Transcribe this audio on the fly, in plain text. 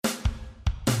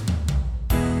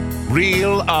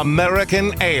Real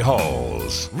American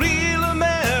A-holes. Real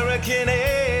American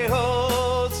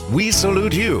A-holes. We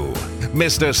salute you,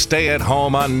 Mr.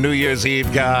 Stay-at-home on New Year's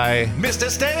Eve guy. Mr.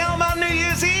 Stay-home on New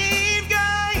Year's Eve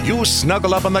guy. You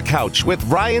snuggle up on the couch with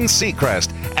Ryan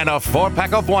Seacrest and a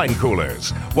 4-pack of wine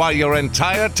coolers while your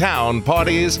entire town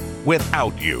parties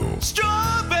without you.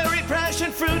 Strawberry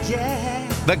passion fruit, yeah.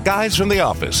 The guys from the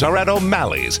office are at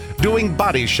O'Malley's doing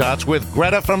body shots with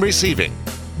Greta from receiving.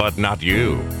 But not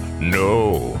you.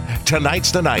 No.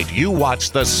 Tonight's the night you watch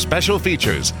the special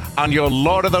features on your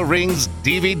Lord of the Rings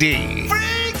DVD.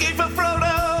 Freaky for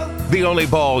Frodo. The only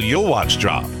ball you'll watch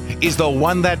drop is the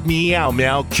one that Meow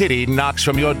Meow Kitty knocks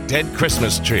from your dead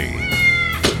Christmas tree.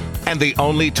 And the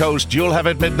only toast you'll have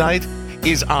at midnight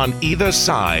is on either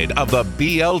side of the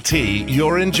BLT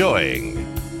you're enjoying.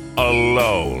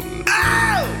 Alone.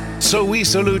 Ow! So we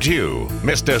salute you,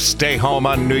 Mr. Stay Home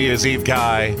on New Year's Eve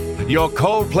guy, your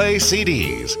Coldplay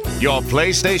CDs, your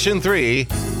PlayStation 3,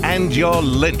 and your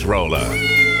lint roller.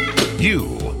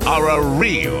 You are a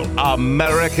real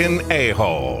American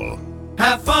A-hole.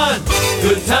 Have fun,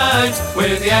 good times,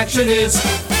 where the action is.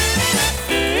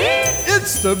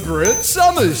 It's the Brit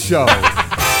Summers Show.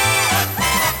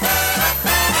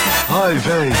 Hi,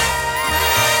 babe.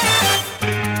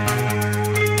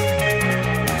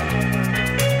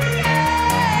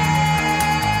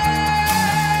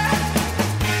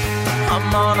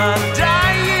 I'm on a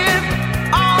diet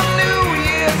on New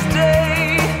Year's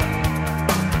Day.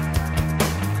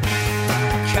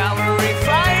 Calorie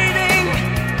fighting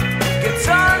gets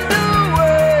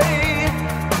underway.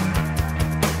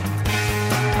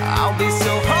 I'll be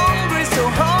so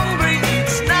hungry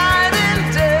each night and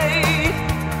day.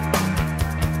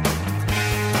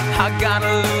 I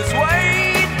gotta lose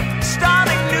weight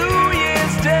starting New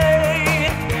Year's Day.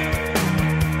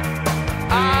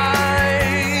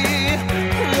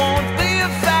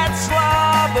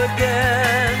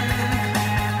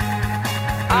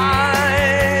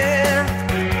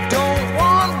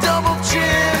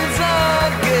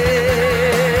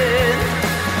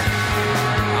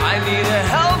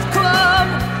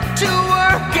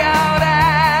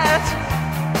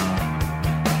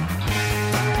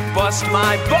 Bust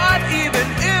my butt even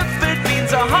if it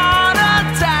means a heart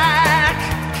attack.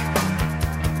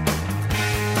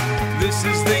 This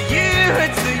is the year,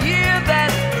 it's the year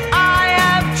that I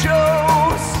have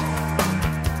chose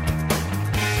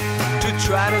to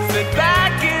try to fit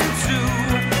back into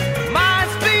my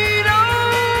speedos.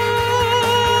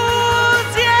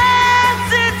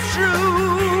 Yes, it's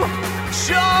true.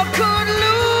 Sure could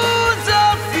lose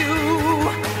a few.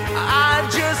 I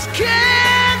just can't.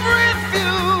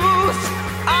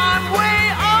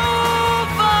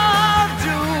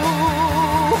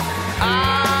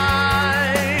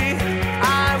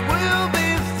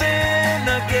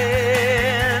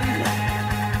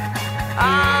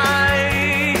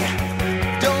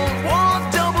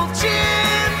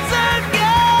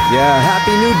 Yeah,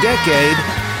 happy new decade.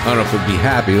 I don't know if we'd be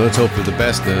happy. Let's hope for the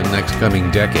best in the next coming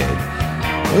decade.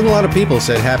 A lot of people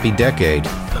said happy decade.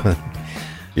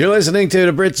 You're listening to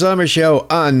the Brit Summer Show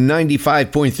on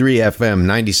 95.3 FM,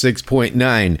 96.9,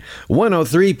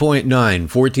 103.9,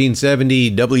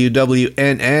 1470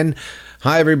 WWNN.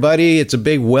 Hi, everybody. It's a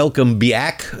big welcome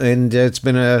back, and it's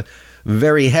been a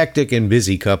very hectic and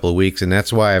busy couple of weeks, and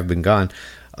that's why I've been gone.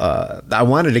 I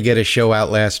wanted to get a show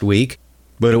out last week,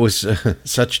 but it was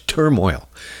such turmoil.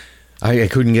 I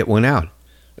couldn't get one out,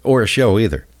 or a show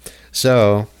either.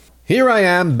 So here I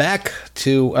am back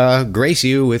to grace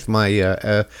you with my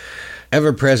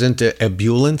ever-present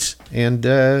ebullience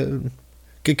and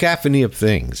cacophony of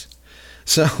things.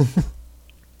 So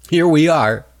here we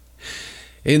are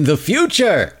in the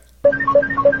future.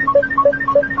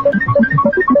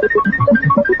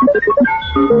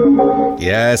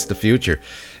 Yes, the future.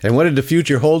 And what did the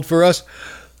future hold for us?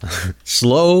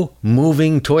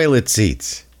 Slow-moving toilet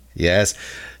seats. Yes,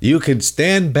 you could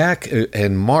stand back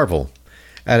and marvel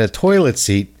at a toilet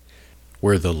seat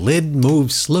where the lid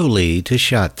moves slowly to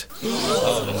shut.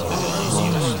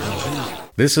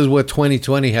 This is what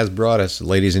 2020 has brought us,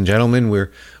 ladies and gentlemen.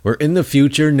 We're in the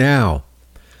future now.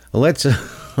 Let's...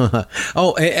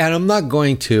 oh, and I'm not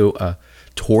going to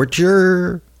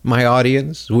torture my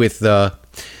audience with a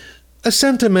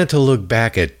sentimental look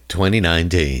back at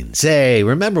 2019. Say,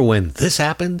 remember when this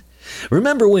happened?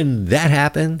 Remember when that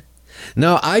happened?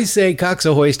 No, I say cocks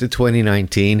ahoy to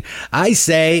 2019. I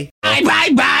say bye bye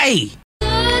bye.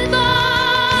 Goodbye.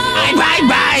 Bye bye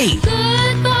bye.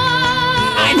 Goodbye.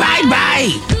 Bye bye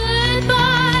bye.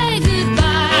 Goodbye.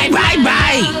 Goodbye. Bye bye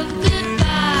bye.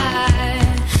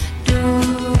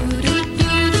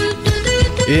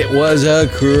 Goodbye. It was a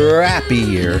crappy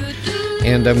year.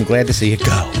 And I'm glad to see it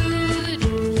go.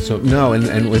 So, no,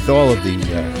 and with all of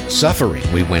the suffering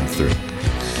we went through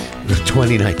with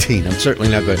 2019, I'm certainly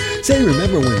not going to say,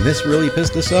 remember when this really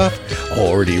pissed us off?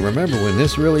 Or do you remember when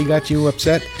this really got you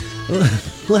upset?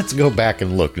 Let's go back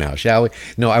and look now, shall we?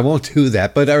 No, I won't do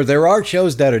that. But there are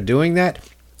shows that are doing that.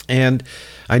 And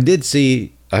I did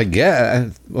see, I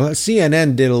guess, well,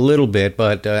 CNN did a little bit,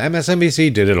 but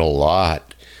MSNBC did it a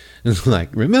lot. It's like,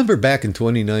 remember back in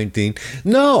 2019?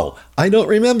 No, I don't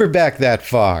remember back that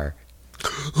far.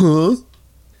 Huh?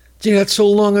 Gee, that's so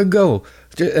long ago.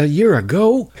 A year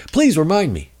ago? Please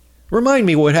remind me. Remind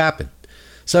me what happened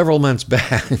several months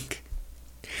back.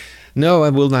 No, I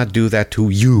will not do that to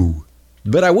you.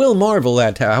 But I will marvel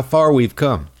at how far we've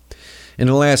come in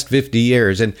the last 50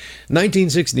 years. And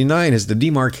 1969 is the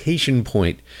demarcation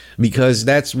point, because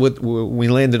that's what we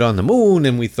landed on the moon,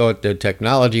 and we thought that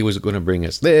technology was going to bring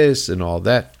us this and all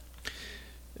that.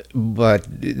 But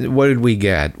what did we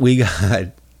get? We got,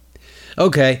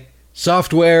 okay,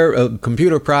 software,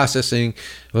 computer processing.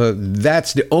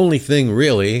 That's the only thing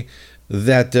really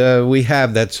that we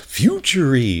have that's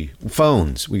future-y.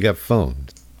 Phones. We got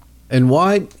phones. And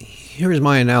why? Here's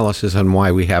my analysis on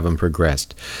why we haven't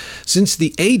progressed. Since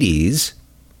the 80s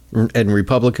and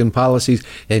Republican policies,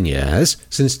 and yes,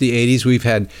 since the 80s we've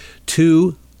had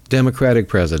 2 Democratic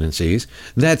presidencies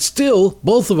that still,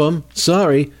 both of them,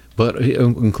 sorry, but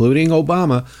including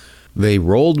Obama, they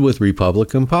rolled with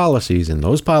Republican policies, and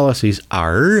those policies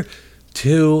are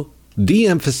to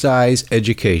de-emphasize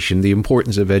education, the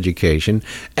importance of education,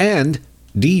 and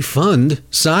defund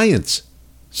science.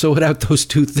 So without those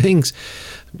 2 things,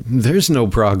 there's no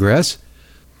progress.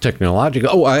 Technological.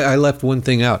 Oh, I left one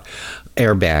thing out.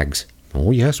 Airbags.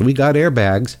 Oh, yes, we got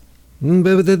airbags.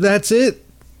 But that's it.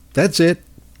 That's it.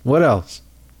 What else?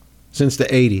 Since the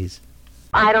 80s.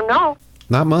 I don't know.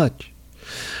 Not much.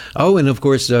 Oh, and of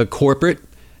course, corporate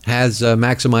has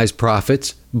maximized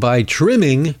profits by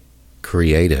trimming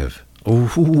creative.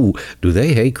 Ooh, do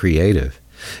they hate creative?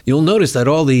 You'll notice that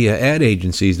all the ad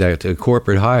agencies that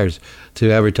corporate hires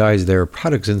to advertise their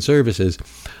products and services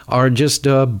are just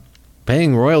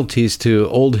paying royalties to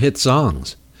old hit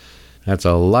songs. That's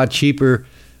a lot cheaper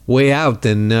way out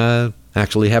than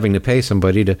actually having to pay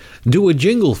somebody to do a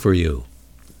jingle for you.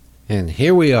 And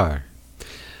here we are.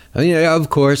 Of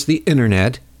course, the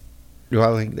internet.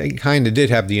 Well, they kind of did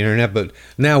have the internet, but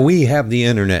now we have the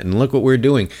internet, and look what we're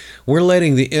doing. We're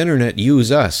letting the internet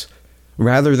use us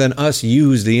rather than us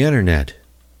use the internet.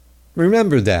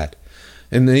 Remember that.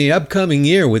 In the upcoming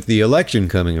year, with the election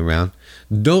coming around,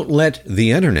 don't let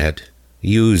the internet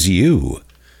use you.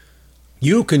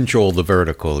 You control the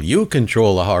vertical. You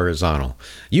control the horizontal.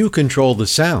 You control the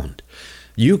sound.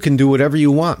 You can do whatever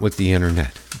you want with the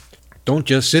internet. Don't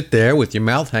just sit there with your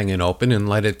mouth hanging open and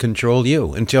let it control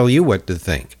you and tell you what to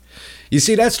think. You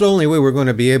see, that's the only way we're going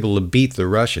to be able to beat the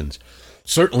Russians.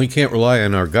 Certainly can't rely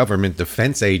on our government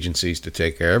defense agencies to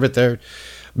take care of it. They're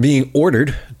being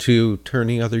ordered to turn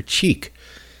the other cheek.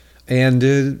 And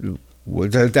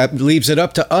that leaves it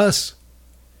up to us.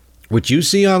 What you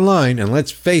see online, and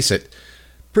let's face it,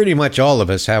 pretty much all of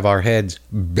us have our heads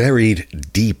buried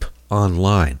deep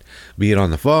online, be it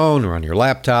on the phone or on your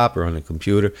laptop or on the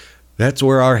computer. That's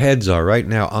where our heads are right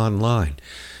now, online.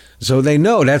 So they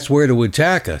know that's where to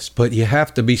attack us, but you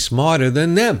have to be smarter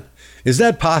than them. Is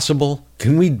that possible?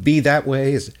 Can we be that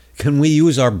way? Can we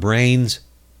use our brains?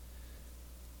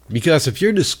 Because if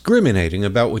you're discriminating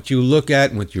about what you look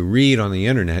at and what you read on the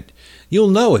internet, you'll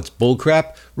know it's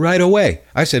bullcrap right away.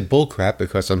 I said bullcrap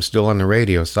because I'm still on the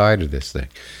radio side of this thing.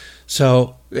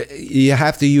 So you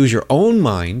have to use your own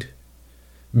mind,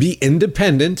 be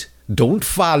independent, don't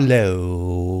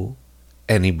follow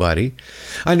anybody.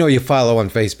 I know you follow on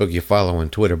Facebook, you follow on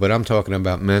Twitter, but I'm talking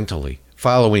about mentally,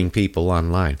 following people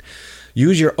online.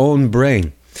 Use your own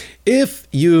brain. If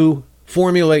you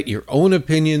formulate your own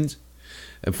opinions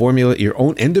and formulate your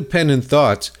own independent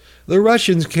thoughts, the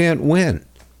Russians can't win.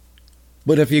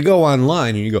 But if you go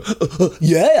online and you go,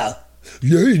 yeah,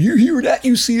 you hear that,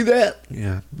 you see that?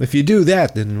 Yeah, if you do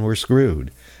that, then we're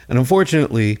screwed. And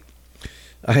unfortunately,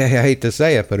 I hate to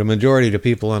say it, but a majority of the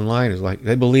people online is like,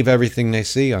 they believe everything they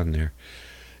see on there.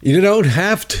 You don't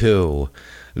have to.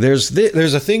 There's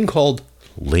a thing called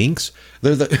links.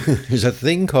 There's a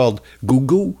thing called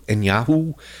Google and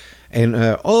Yahoo and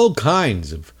all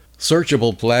kinds of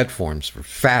searchable platforms for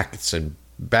facts and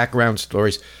background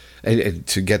stories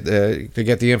to get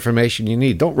the information you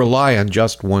need. Don't rely on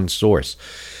just one source,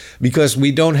 because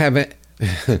we don't have it.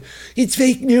 It's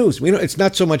fake news. It's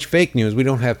not so much fake news. We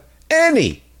don't have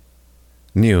any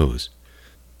news.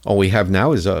 All we have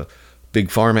now is big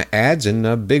pharma ads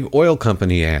and big oil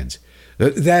company ads.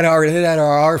 that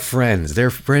are our friends. They're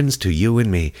friends to you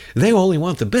and me. They only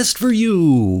want the best for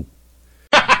you.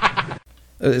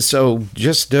 So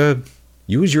just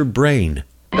use your brain.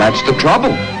 That's the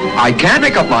trouble. I can't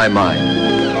make up my mind.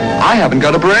 I haven't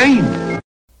got a brain.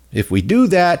 If we do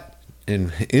that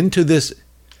and into this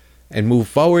and move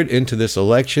forward into this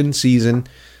election season,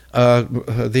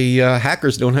 the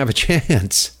hackers don't have a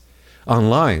chance.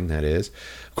 Online, that is.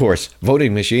 Of course,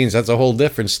 voting machines, that's a whole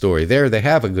different story. There they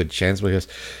have a good chance because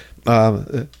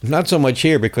not so much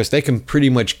here because they can pretty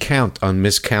much count on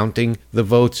miscounting the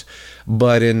votes.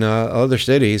 But in other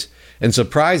cities, and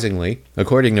surprisingly,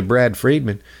 according to Brad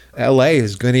Friedman, LA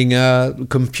is getting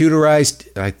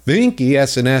computerized, I think,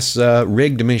 ES&S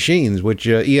rigged machines, which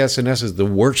ES&S is the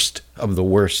worst of the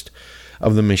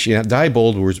machine.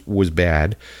 Diebold was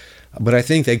bad, but I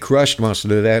think they crushed most of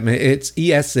that. It's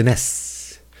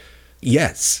ES&S.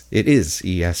 Yes, it is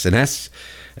ES&S.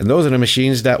 And those are the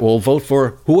machines that will vote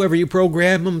for whoever you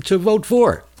program them to vote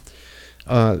for.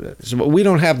 So we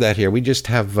don't have that here. We just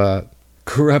have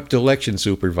corrupt election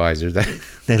supervisors.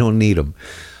 They don't need them.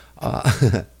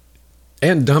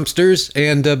 And dumpsters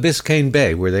and Biscayne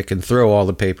Bay, where they can throw all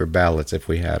the paper ballots if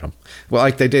we had them. Well,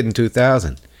 like they did in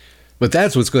 2000. But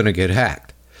that's what's going to get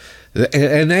hacked.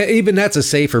 And even that's a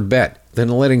safer bet than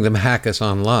letting them hack us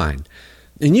online.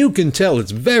 And you can tell it's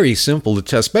very simple to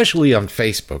tell, especially on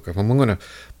Facebook. I'm going to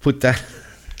put that,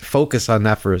 focus on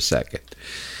that for a second.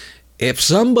 If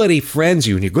somebody friends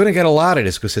you, and you're going to get a lot of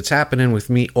this because it's happening with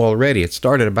me already. It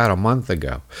started about a month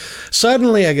ago.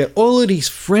 Suddenly I get all of these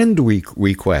friend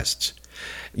requests.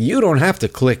 You don't have to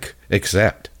click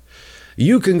accept.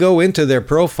 You can go into their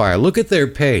profile, look at their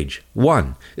page.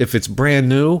 1, if it's brand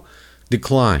new,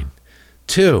 decline.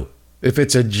 2, if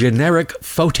it's a generic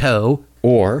photo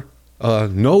or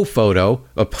no photo,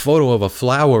 a photo of a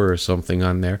flower or something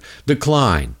on there,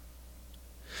 decline.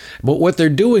 But what they're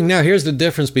doing now, here's the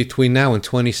difference between now and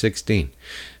 2016.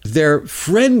 They're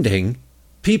friending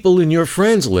people in your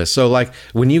friends list. So like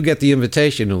when you get the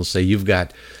invitation, it'll say you've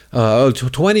got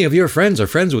 20 of your friends are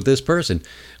friends with this person.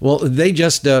 Well, they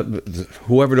just,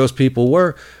 whoever those people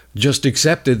were, just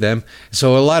accepted them.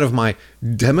 So a lot of my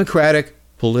Democratic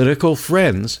political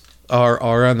friends are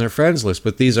on their friends list,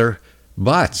 but these are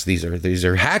bots. These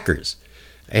are hackers,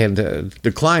 and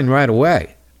decline right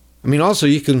away. I mean, also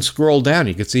you can scroll down.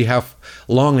 You can see how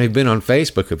long they've been on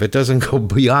Facebook. If it doesn't go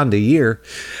beyond a year,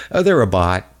 they're a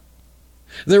bot.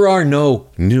 There are no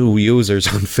new users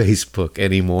on Facebook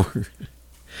anymore.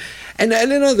 And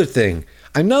another thing,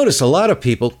 I notice a lot of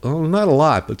people, well, not a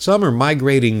lot, but some are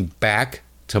migrating back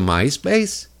to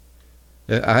MySpace.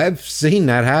 I've seen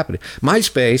that happen.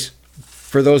 MySpace,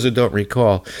 for those who don't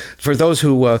recall, for those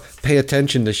who pay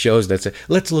attention to shows that say,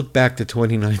 let's look back to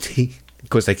 2019,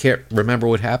 because they can't remember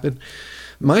what happened.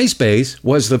 MySpace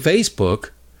was the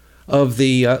Facebook of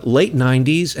the late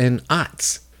 90s and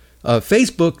aughts.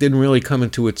 Facebook didn't really come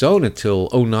into its own until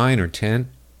 09 or 10.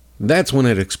 That's when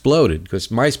it exploded, because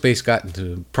MySpace got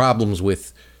into problems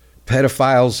with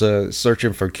pedophiles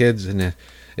searching for kids, and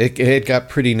it got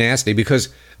pretty nasty because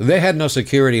they had no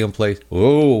security in place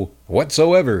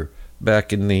whatsoever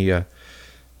back in the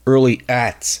early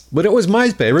aughts. But it was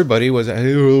MySpace. Everybody was,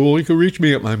 well, you can reach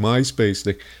me at my MySpace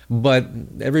thing. But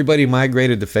everybody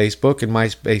migrated to Facebook, and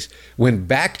MySpace went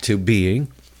back to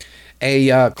being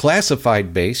a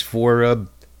classified base for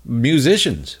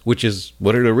musicians, which is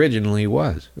what it originally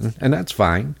was. And that's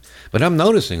fine. But I'm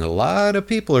noticing a lot of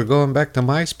people are going back to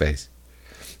MySpace.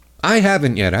 I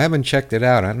haven't yet. I haven't checked it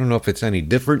out. I don't know if it's any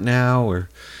different now or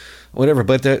whatever,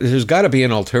 but there's got to be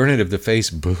an alternative to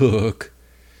Facebook.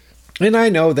 And I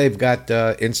know they've got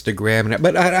Instagram,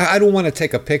 but I don't want to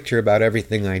take a picture about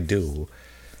everything I do.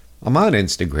 I'm on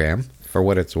Instagram, for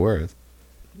what it's worth.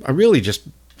 I really just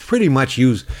pretty much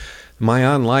use my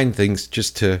online things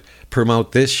just to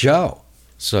promote this show.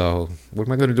 So what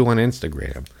am I going to do on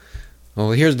Instagram?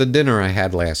 Well, here's the dinner I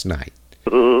had last night.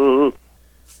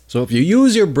 So if you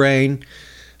use your brain,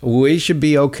 we should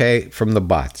be okay from the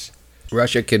bots.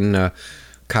 Russia can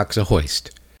cox a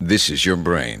hoist. This is your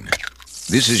brain.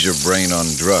 This is your brain on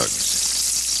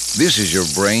drugs. This is your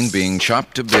brain being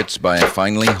chopped to bits by a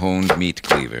finely honed meat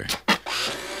cleaver.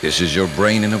 This is your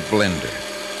brain in a blender.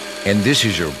 And this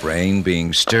is your brain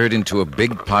being stirred into a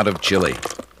big pot of chili.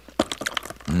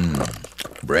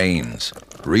 Brains.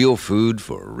 Real food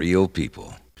for real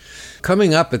people.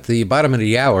 Coming up at the bottom of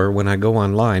the hour when I go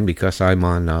online, because I'm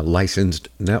on licensed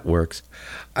networks,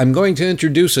 I'm going to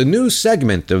introduce a new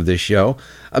segment of this show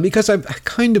because I've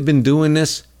kind of been doing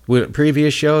this with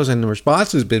previous shows and the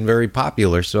response has been very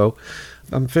popular. So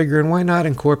I'm figuring why not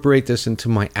incorporate this into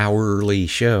my hourly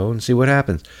show and see what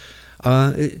happens.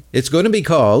 It's going to be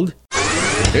called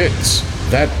It's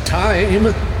that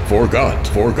time. Forgot.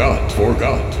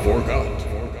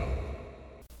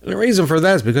 The reason for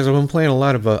that is because I've been playing a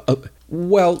lot of,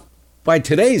 well, by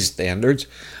today's standards,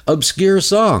 obscure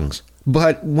songs.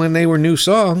 But when they were new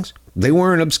songs, they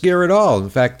weren't obscure at all. In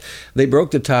fact, they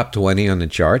broke the top 20 on the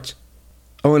charts.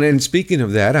 Oh, and speaking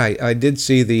of that, I did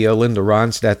see the Linda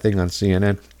Ronstadt thing on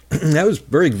CNN. That was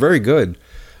very, very good.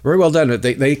 Very well done.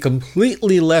 They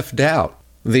completely left out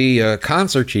the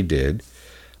concert she did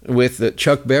with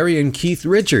Chuck Berry and Keith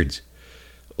Richards.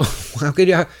 How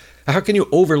can you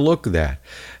overlook that?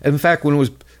 In fact, when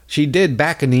she did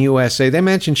Back in the USA, they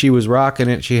mentioned she was rocking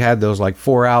it. She had those like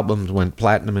 4 albums went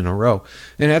platinum in a row.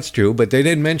 And that's true, but they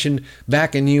didn't mention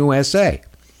Back in the USA.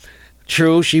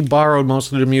 True, she borrowed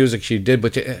most of the music she did,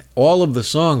 but all of the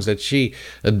songs that she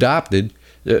adopted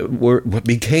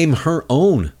became her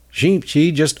own.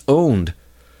 She just owned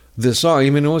the song,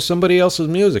 even though it was somebody else's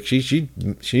music. She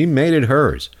made it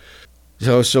hers.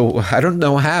 So I don't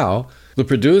know how the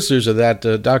producers of that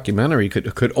documentary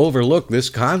could overlook this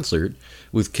concert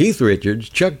with Keith Richards,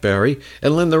 Chuck Berry,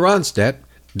 and Linda Ronstadt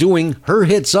doing her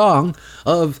hit song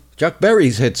of Chuck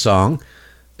Berry's hit song.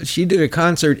 She did a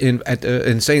concert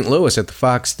in St. Louis at the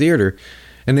Fox Theater,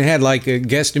 and they had like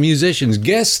guest musicians,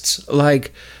 guests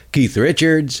like Keith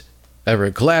Richards,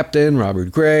 Eric Clapton,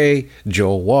 Robert Gray,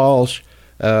 Joe Walsh,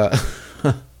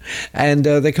 and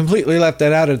they completely left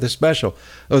that out of the special,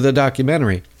 of the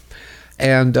documentary.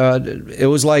 And it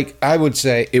was like, I would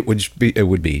say it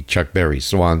would be Chuck Berry's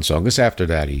swan song. Because after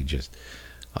that, he just...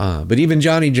 but even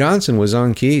Johnny Johnson was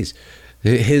on keys,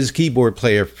 his keyboard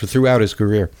player throughout his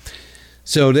career.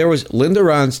 So there was Linda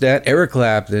Ronstadt, Eric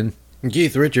Clapton,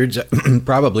 Keith Richards,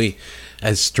 probably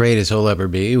as straight as he'll ever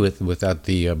be without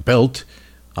the belt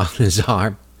on his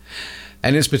arm.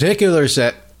 And this particular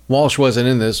set, Walsh wasn't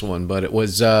in this one, but it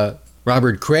was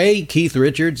Robert Cray, Keith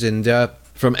Richards, and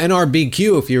from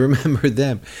NRBQ, if you remember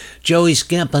them, Joey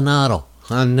Scampanato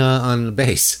on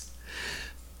bass,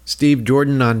 Steve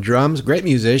Jordan on drums, great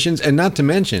musicians, and not to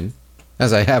mention,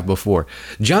 as I have before,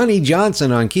 Johnny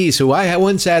Johnson on keys, who I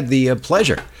once had the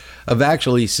pleasure of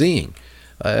actually seeing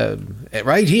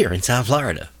right here in South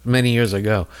Florida many years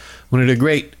ago. One of the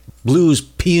great blues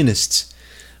pianists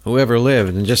who ever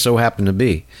lived, and just so happened to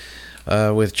be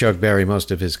with Chuck Berry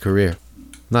most of his career.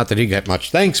 Not that he got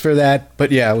much thanks for that, but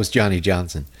yeah, it was Johnny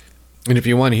Johnson. And if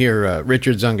you want to hear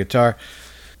Richards on guitar,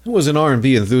 he was an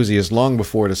R&B enthusiast long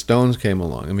before the Stones came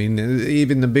along. I mean,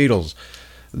 even the Beatles,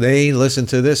 they listened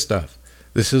to this stuff.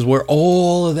 This is where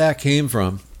all of that came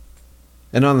from.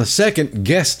 And on the second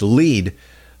guest lead,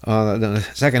 the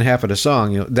second half of the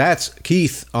song, that's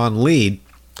Keith on lead,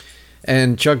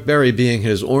 and Chuck Berry being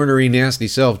his ornery, nasty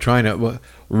self, trying to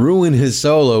ruin his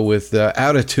solo with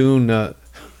out-of-tune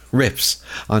riffs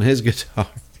on his guitar.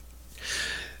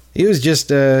 He was just,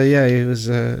 he was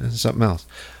something else.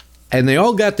 And they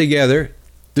all got together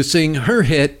to sing her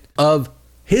hit of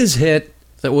his hit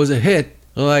that was a hit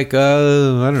like,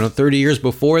 30 years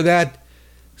before that.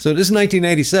 So this is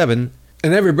 1987,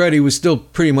 and everybody was still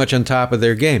pretty much on top of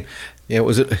their game. It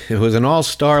was an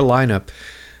all-star lineup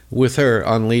with her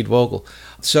on lead vocal.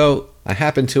 So I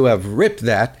happen to have ripped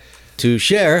that to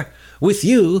share with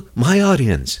you, my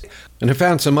audience. And I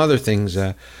found some other things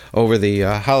over the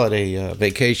holiday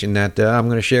vacation that I'm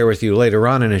going to share with you later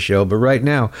on in the show. But right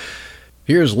now,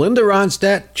 here's Linda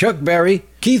Ronstadt, Chuck Berry,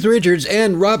 Keith Richards,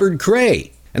 and Robert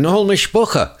Cray, and the whole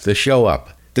mishpucha to show up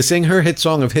to sing her hit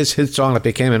song of his hit song that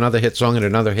became another hit song at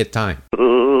another hit time.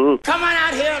 Come on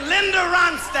out here, Linda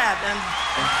Ronstadt, and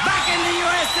Back in the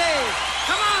USA.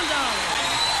 Come on, darling.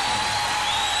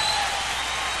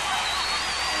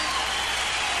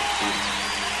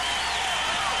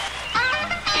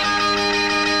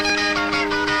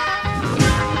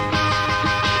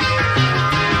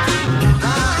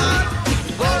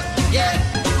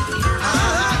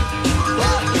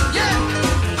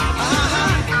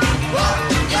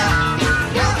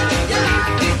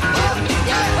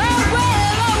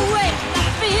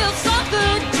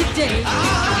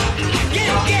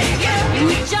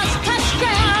 We just touched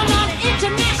down.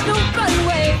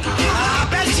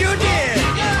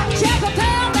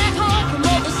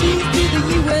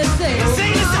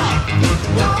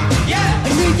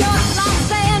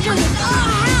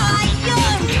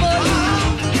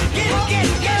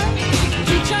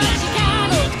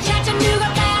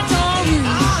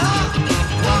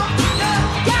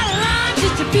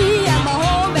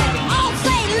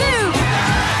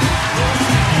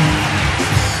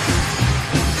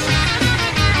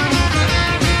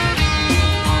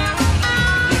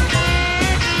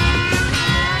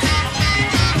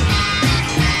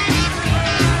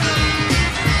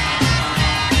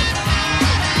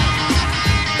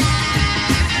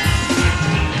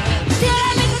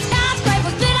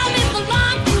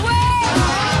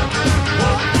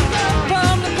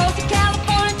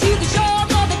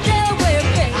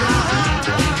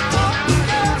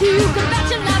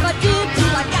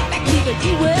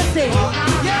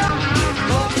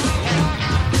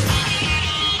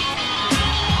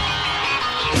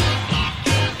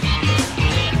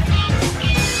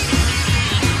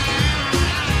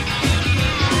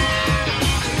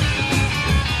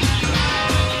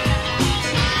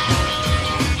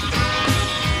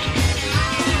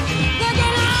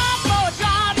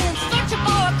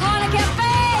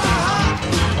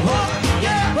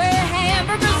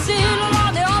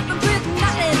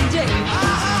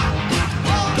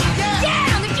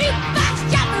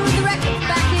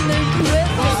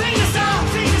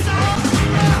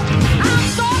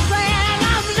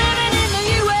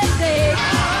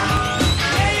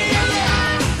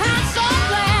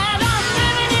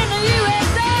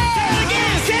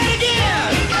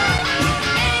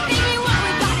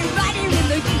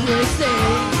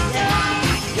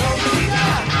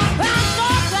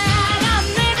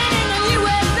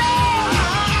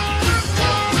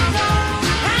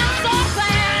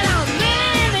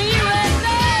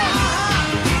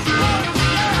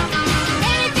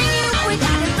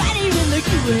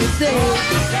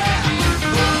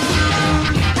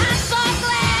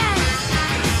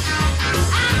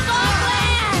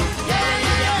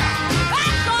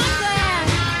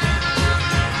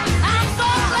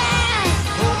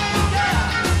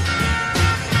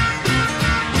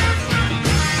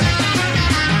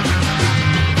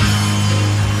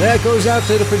 That goes out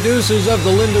to the producers of the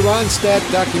Linda Ronstadt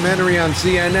documentary on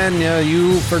CNN.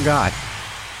 You forgot.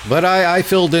 But I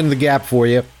filled in the gap for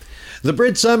you. The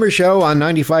Brit Summer Show on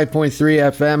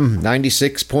 95.3 FM,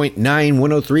 96.9,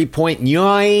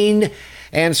 103.9.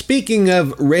 And speaking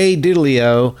of Ray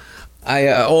Diddley-O, I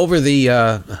over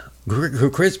the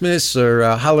Christmas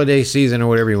or holiday season or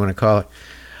whatever you want to call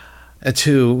it,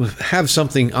 to have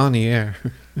something on the air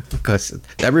because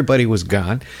everybody was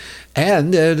gone.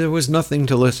 And there was nothing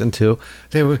to listen to.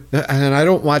 And I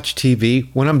don't watch TV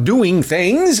when I'm doing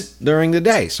things during the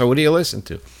day. So what do you listen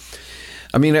to?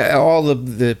 I mean, all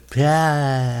the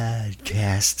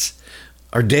podcasts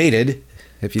are dated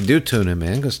if you do tune them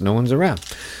in because no one's around.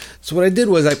 So what I did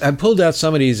was I pulled out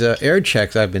some of these air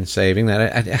checks I've been saving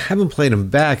that I haven't played them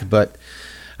back, but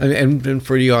and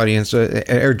for the audience,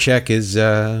 air check is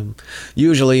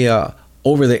usually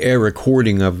over-the-air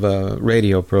recording of a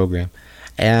radio program.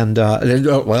 And,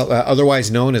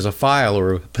 otherwise known as a file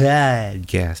or a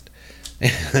podcast.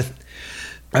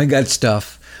 I got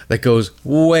stuff that goes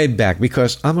way back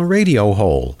because I'm a radio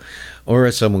hole. Or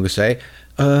as someone would say,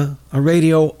 a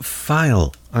radio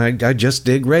file. I just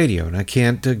dig radio and I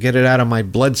can't get it out of my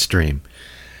bloodstream.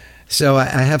 So I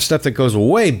have stuff that goes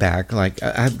way back. Like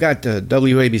I've got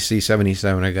WABC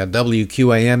 77. I got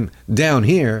WQAM down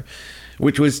here,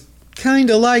 which was kind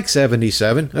of like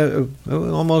 77,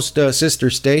 almost a sister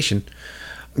station.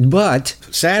 But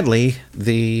sadly,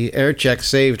 the air checks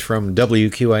saved from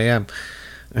WQAM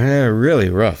are really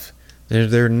rough.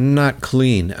 They're not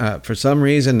clean. For some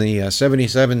reason, the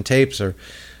 77 tapes are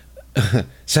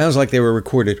sounds like they were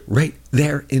recorded right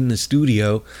there in the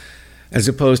studio, as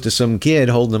opposed to some kid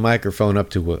holding the microphone up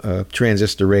to a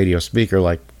transistor radio speaker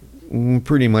like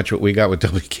pretty much what we got with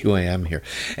WQAM here.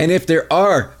 And if there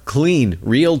are clean,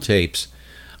 real tapes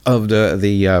of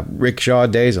the Rick Shaw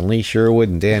days and Lee Sherwood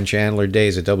and Dan Chandler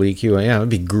days at WQAM, it'd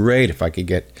be great if I could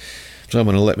get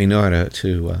someone to let me know how to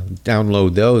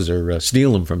download those or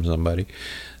steal them from somebody.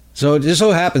 So it just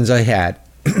so happens I had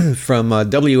from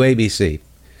WABC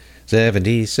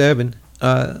 77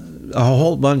 a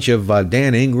whole bunch of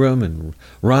Dan Ingram and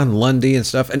Ron Lundy and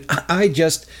stuff, and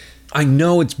I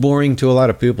know it's boring to a lot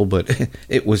of people, but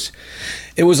it was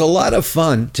a lot of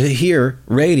fun to hear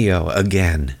radio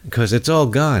again because it's all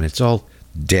gone. It's all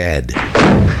dead.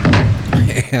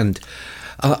 And,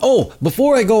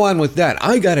 before I go on with that,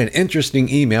 I got an interesting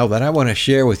email that I want to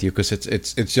share with you because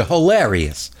it's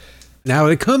hilarious. Now,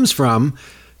 it comes from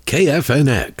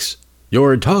KFNX,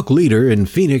 your talk leader in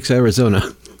Phoenix,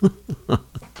 Arizona.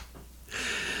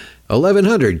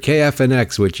 1100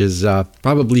 KFNX, which is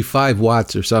probably 5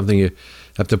 watts or something. You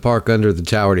have to park under the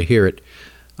tower to hear it.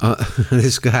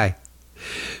 This guy,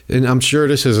 and I'm sure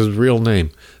this is his real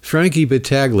name, Frankie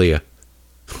Battaglia.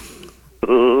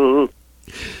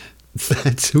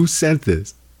 That's who sent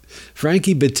this.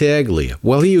 Frankie Battaglia.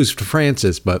 Well, he used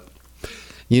Francis, but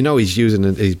you know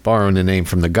he's borrowing the name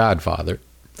from The Godfather.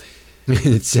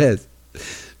 It says,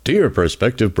 "Dear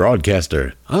prospective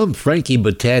broadcaster, I'm Frankie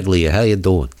Battaglia. How you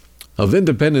doing? Of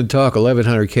Independent Talk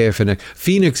 1100 KFNX,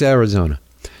 Phoenix, Arizona.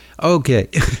 Okay,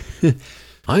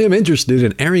 I am interested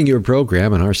in airing your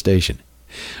program on our station.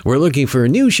 We're looking for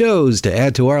new shows to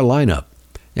add to our lineup.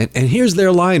 And here's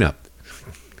their lineup.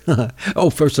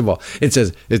 First of all, it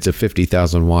says it's a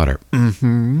 50,000 watter.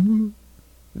 Mm-hmm.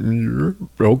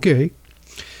 Okay.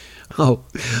 Oh,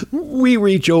 we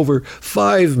reach over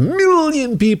 5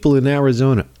 million people in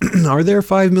Arizona. Are there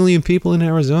 5 million people in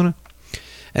Arizona?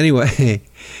 Anyway,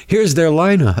 here's their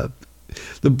lineup.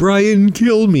 The Brian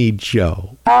Kilmeade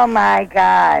Show. Oh, my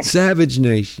God. Savage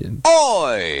Nation.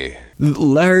 Oi!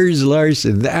 Lars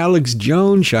Larson. The Alex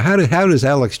Jones Show. How does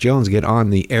Alex Jones get on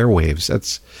the airwaves?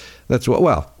 That's what,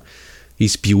 well, he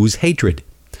spews hatred.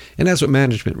 And that's what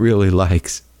management really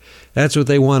likes. That's what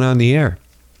they want on the air.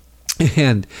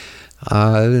 And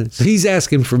so he's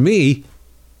asking for me.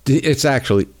 It's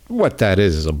actually, what that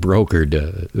is a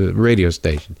brokered radio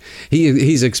station.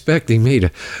 He's expecting me to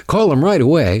call him right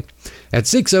away at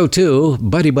 602,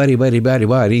 buddy.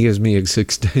 He gives me his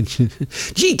extension.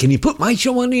 Gee, can you put my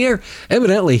show on the air?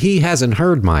 Evidently, he hasn't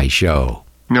heard my show.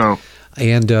 No.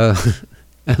 And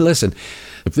listen,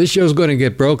 if this show's going to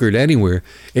get brokered anywhere,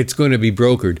 it's going to be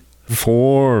brokered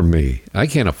for me. I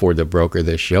can't afford to broker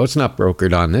this show. It's not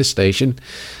brokered on this station.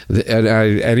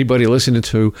 Anybody listening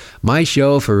to my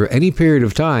show for any period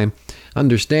of time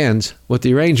understands what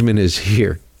the arrangement is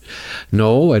here.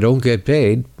 No, I don't get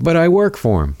paid, but I work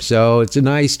for him. So it's a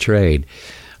nice trade.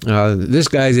 This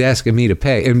guy's asking me to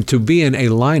pay and to be in a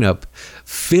lineup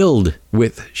filled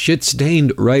with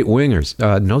shit-stained right-wingers.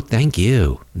 No, thank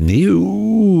you.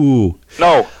 No.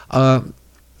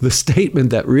 The statement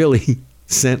that really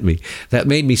sent me, that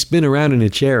made me spin around in a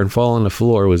chair and fall on the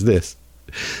floor was this.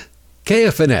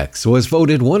 KFNX was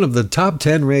voted one of the top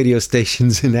 10 radio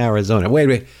stations in Arizona.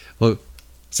 Wait. Well,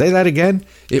 say that again?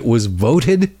 It was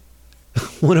voted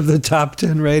one of the top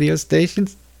 10 radio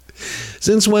stations?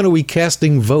 Since when are we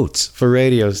casting votes for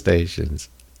radio stations?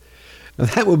 Now,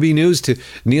 that would be news to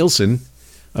Nielsen,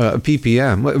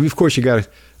 PPM. Of course, you got to...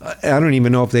 I don't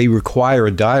even know if they require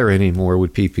a diary anymore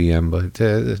with PPM, but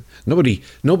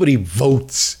nobody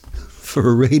votes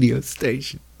for a radio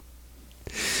station.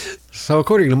 So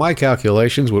according to my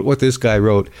calculations, with what this guy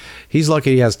wrote, he's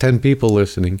lucky he has 10 people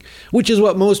listening, which is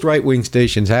what most right-wing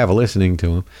stations have listening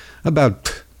to him,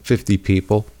 about 50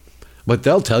 people. But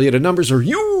they'll tell you the numbers are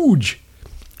huge.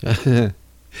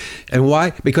 And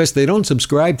why? Because they don't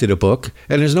subscribe to the book,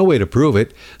 and there's no way to prove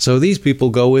it. So these people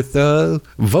go with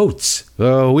votes.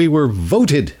 We were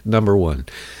voted #1.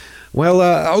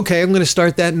 Well, okay, I'm going to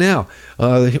start that now.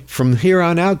 From here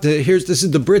on out, this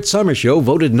is the Brit Summer Show,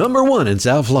 voted #1 in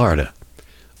South Florida.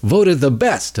 Voted the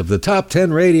best of the top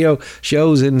 10 radio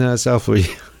shows in South Florida.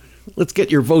 Let's get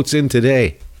your votes in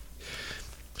today.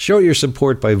 Show your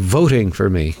support by voting for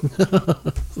me.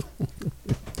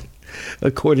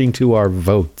 According to our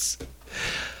votes.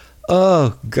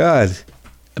 Oh, God.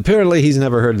 Apparently he's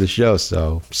never heard the show,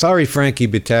 so sorry, Frankie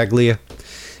Battaglia.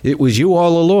 It was you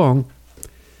all along.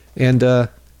 And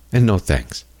no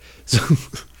thanks. So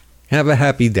have a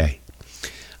happy day.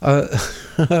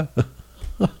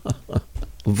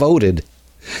 Voted.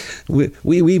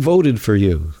 We voted for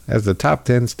you as the top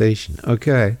 10 station.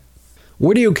 Okay.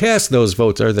 Where do you cast those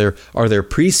votes? Are there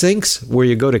precincts where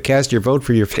you go to cast your vote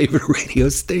for your favorite radio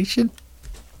station?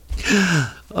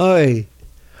 Oy.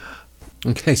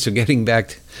 Okay, so getting back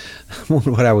to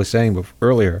what I was saying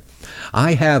earlier,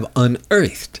 I have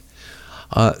unearthed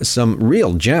some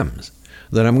real gems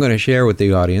that I'm going to share with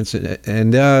the audience,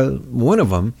 and one of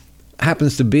them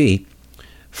happens to be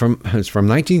from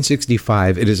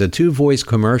 1965. It is a 2-voice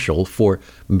commercial for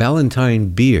Ballantine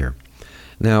beer.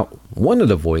 Now, one of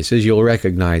the voices you'll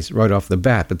recognize right off the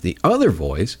bat, but the other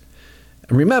voice,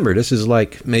 remember, this is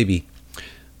like maybe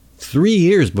 3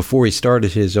 years before he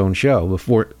started his own show,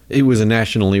 before he was a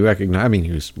nationally recognized. I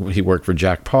mean, he worked for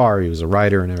Jack Parr, he was a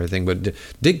writer and everything, but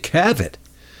Dick Cavett.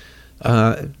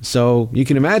 So you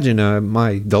can imagine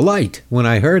my delight when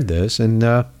I heard this, and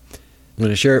I'm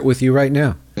going to share it with you right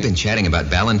now. I've been chatting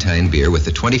about Ballantine beer with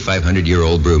the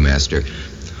 2,500-year-old brewmaster.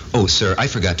 Oh, sir, I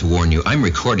forgot to warn you. I'm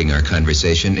recording our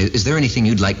conversation. Is there anything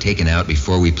you'd like taken out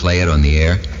before we play it on the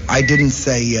air? I didn't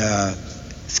say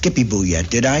Skippy Boo yet,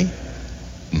 did I?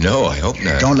 No, I hope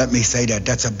not. Don't let me say that.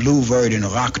 That's a blue word in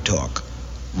rock talk.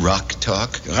 Rock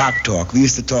talk? Rock talk. We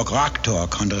used to talk rock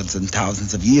talk hundreds and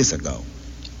thousands of years ago.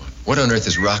 What on earth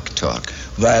is rock talk?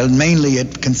 Well, mainly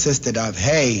it consisted of,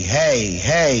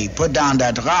 hey, put down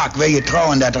that rock. Where you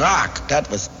throwing that rock? That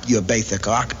was your basic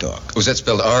rock talk. Was that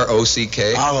spelled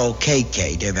R-O-C-K?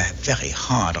 R-O-K-K. They were very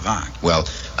hard rock. Well,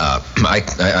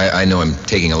 I know I'm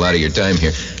taking a lot of your time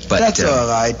here, but... That's all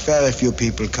right. Very few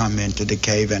people come into the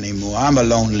cave anymore. I'm a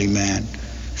lonely man.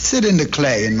 Sit in the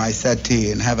clay in my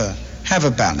settee and have a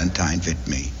Ballantine with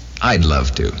me. I'd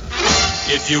love to.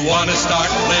 If you want to start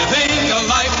living a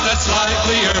life that's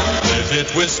livelier, live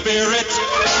it with spirit.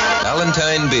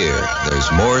 Ballantine beer.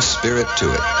 There's more spirit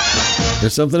to it.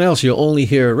 There's something else you'll only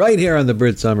hear right here on the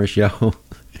Brit Summer Show.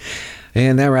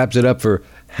 And that wraps it up for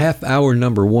half hour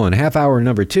number 1. Half hour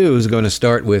number 2 is going to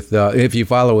start with, if you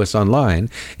follow us online,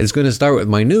 it's going to start with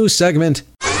my new segment.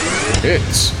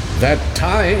 It's that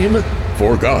time.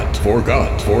 Forgot.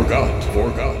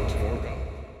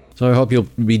 So I hope you'll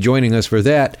be joining us for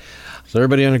that. So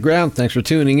everybody on the ground, thanks for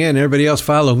tuning in. Everybody else,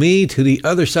 follow me to the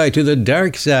other side, to the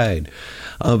dark side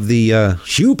of the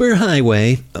super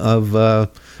highway of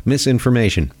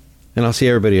misinformation. And I'll see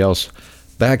everybody else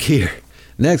back here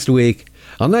next week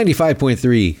on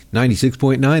 95.3,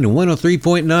 96.9, and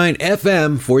 103.9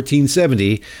 FM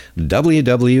 1470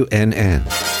 WWNN.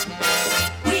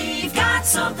 We've got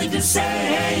something to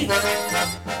say.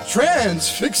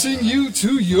 Transfixing you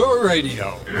to your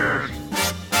radio.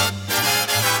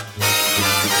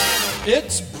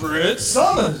 It's Brit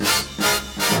Summers.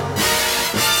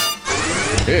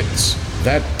 It's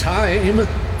that time.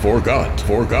 Forgot.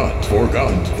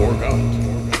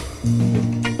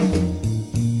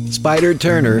 Spider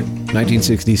Turner,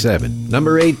 1967.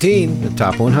 Number 18, the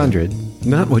top 100.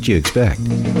 Not what you expect.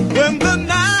 When the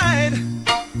night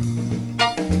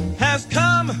has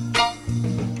come,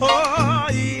 oh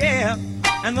yeah,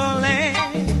 and the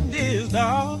land is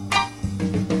dark,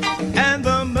 and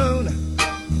the moon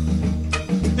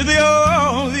is the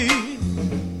only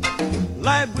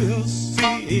light we'll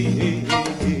see.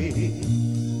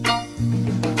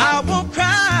 I won't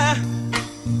cry,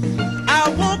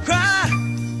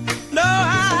 no,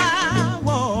 I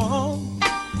won't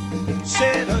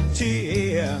shed a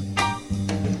tear.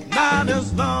 Not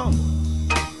as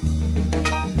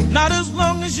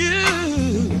long as you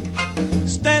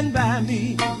stand by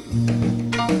me.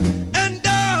 And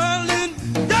darling,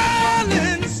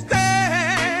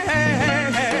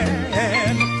 stand.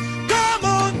 Come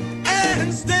on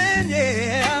and stand,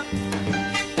 yeah.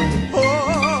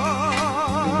 Oh,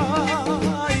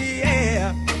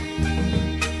 yeah.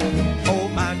 Oh,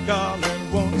 my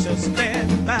darling, won't you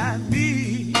stand by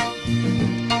me?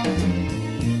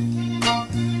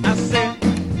 I said,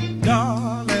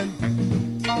 darling,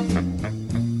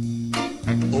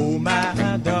 oh,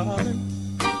 my darling.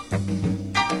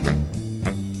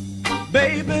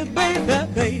 Baby,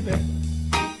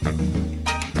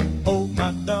 oh,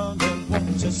 my darling,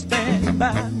 won't you stand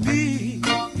by me?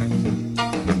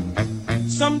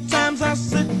 Sometimes I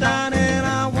sit down and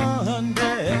I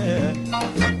wonder.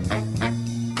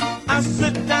 I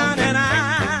sit down and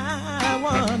I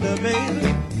wonder,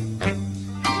 baby.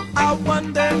 I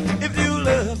wonder if you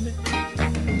love me.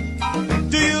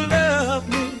 Do you love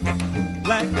me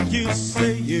like you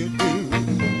say you do?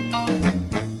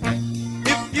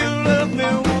 If you love me,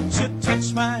 won't you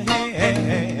touch my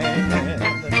hand?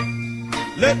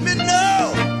 Let me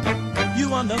know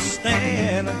you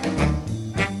understand.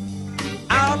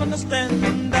 I'll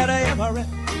understand that everything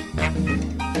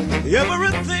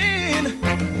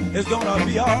is gonna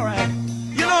be alright.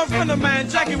 You know, a friend of mine,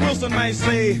 Jackie Wilson, might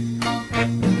say,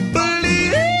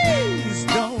 please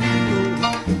don't go.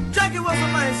 Jackie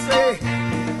Wilson might say,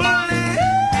 please,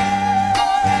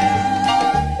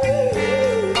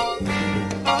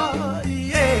 oh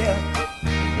yeah.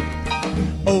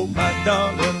 Oh, my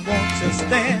darling, won't you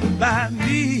stand by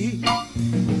me?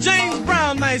 James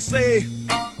Brown might say,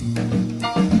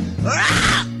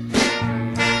 ah!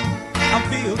 I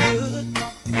feel good.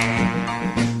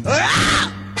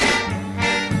 Ah!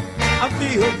 I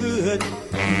feel good.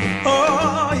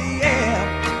 Oh, yeah.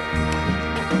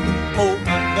 Oh,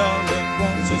 my darling,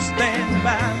 won't you stand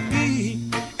by me?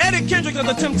 Eddie Kendrick of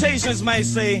the Temptations might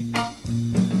say,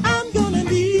 I'm gonna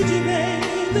need you,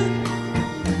 baby.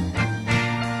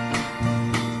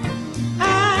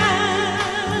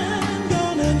 I'm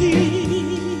gonna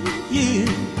need you.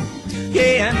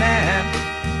 Yeah, now.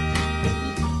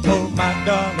 Oh, my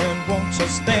darling, won't you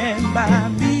stand by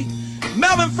me?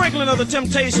 Melvin Franklin of the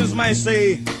Temptations might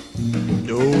say,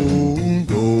 don't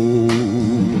go.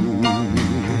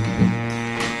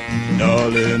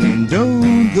 Darling,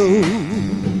 don't go.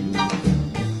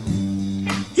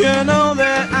 You know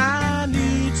that I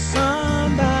need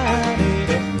somebody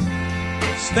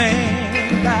to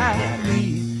stand by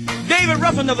me. David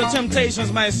Ruffin of the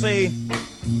Temptations might say,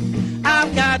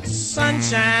 I've got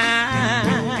sunshine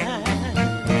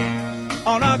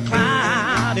on a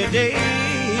cloudy day,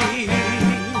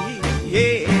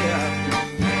 yeah.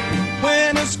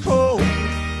 When it's cold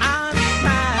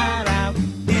outside, I've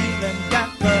even got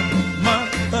the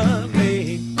month of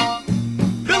May.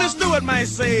 Billy Stewart might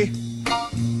say,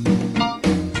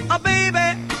 oh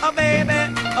baby, oh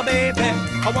baby, oh baby,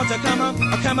 I want to come on,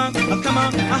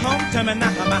 home to me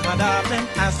now, my darling.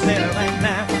 I said it right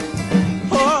now,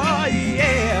 oh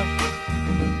yeah.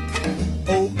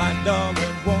 Oh, my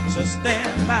darling, won't you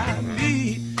stand by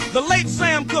me? The late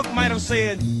Sam Cooke might have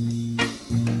said,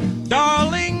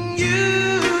 darling,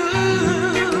 you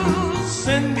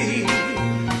send me,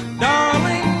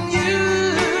 darling, you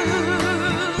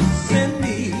send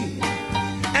me.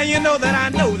 And you know that I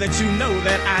know that you know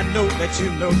that I know that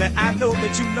you know that I know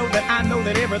that you know that I know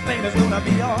that everything is gonna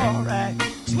be alright.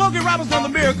 Smokey Robinson on the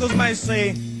Miracles might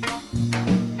say,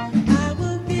 I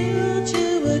will build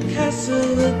you a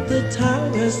castle with the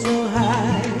tower so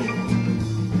high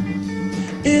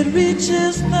it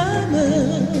reaches the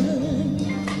moon.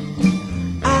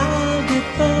 I'll be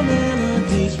for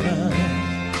melodies from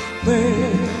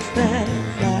birds that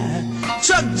fly.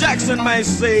 Chuck Jackson might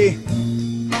say,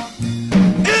 in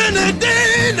the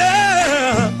day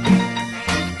now,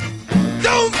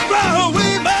 don't fly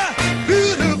away my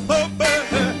beautiful bird.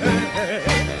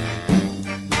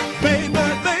 Baby,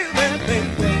 baby,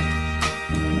 baby.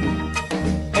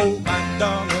 Oh, my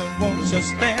darling, won't you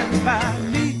stand by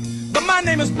me? But my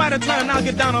name is Spider Turner, and I'll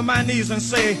get down on my knees and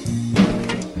say,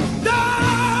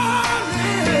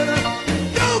 darling,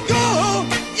 don't go.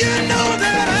 You know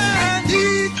that I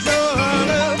need your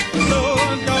love so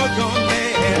doggone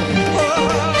bad.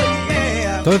 Oh,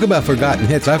 yeah. Talk about forgotten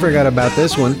hits. I forgot about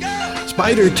this one.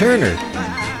 Spider Turner,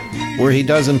 where he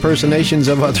does impersonations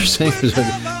of other singers.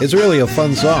 It's really a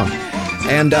fun song.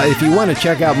 And if you want to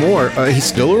check out more, he's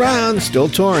still around, still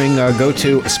touring. Go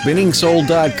to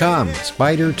spinningsoul.com.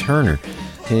 Spider Turner.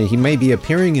 He may be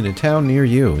appearing in a town near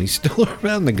you. He's still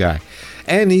around, the guy.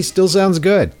 And he still sounds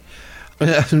good.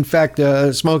 In fact,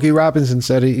 Smokey Robinson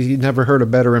said he never heard a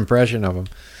better impression of him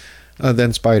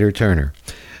than Spider Turner.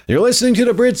 You're listening to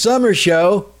the Brit Summer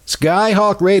Show.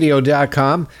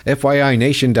 Skyhawkradio.com,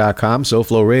 FYINation.com,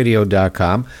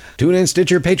 SoFloRadio.com, TuneIn,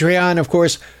 Stitcher, Patreon, of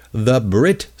course,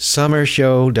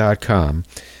 TheBritSummerShow.com,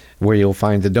 where you'll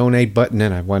find the donate button.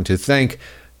 And I want to thank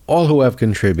all who have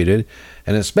contributed,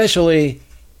 and especially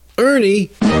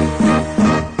Ernie,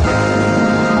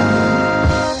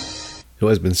 who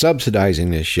has been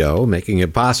subsidizing this show, making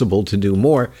it possible to do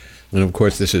more. And of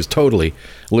course, this is totally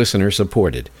listener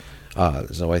supported.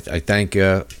 So I thank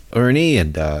Ernie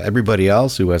and everybody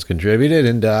else who has contributed,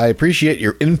 and I appreciate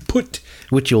your input,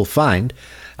 which you'll find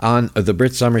on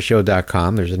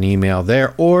thebritsummershow.com. There's an email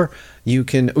there, or you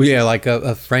can, like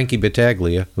Frankie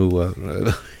Battaglia, who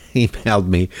emailed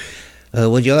me.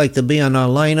 Would you like to be on our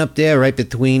lineup there, right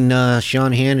between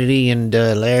Sean Hannity and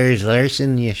Larry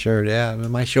Larson? Yeah, sure. Yeah,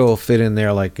 my show will fit in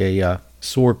there like a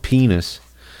sore penis.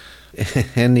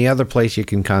 And the other place you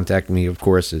can contact me, of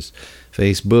course, is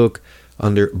Facebook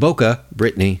under Boca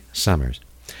Britany Summers.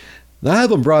 Now, I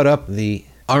haven't brought up the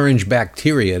orange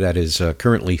bacteria that is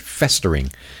currently festering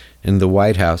in the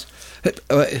White House.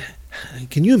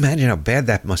 Can you imagine how bad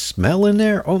that must smell in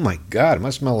there? Oh, my God. It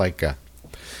must smell like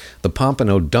the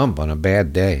Pompano dump on a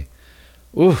bad day.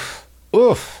 Oof.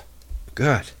 Oof.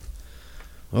 God.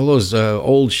 All those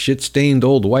old shit-stained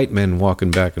old white men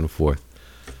walking back and forth.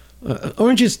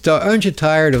 Aren't you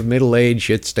tired of middle-aged,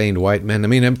 shit-stained white men? I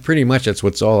mean, pretty much that's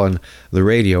what's all on the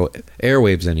radio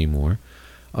airwaves anymore.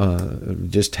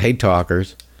 Just hate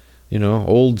talkers. You know,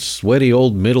 old, sweaty,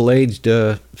 old, middle-aged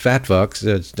fat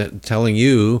fucks telling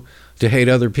you to hate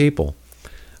other people.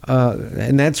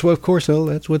 And that's what, of course,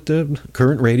 that's what the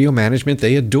current radio management,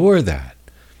 they adore that.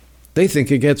 They think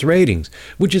it gets ratings,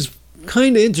 which is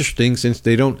kind of interesting since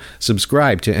they don't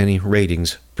subscribe to any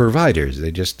ratings providers.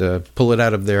 They just pull it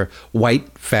out of their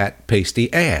white, fat,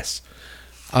 pasty ass.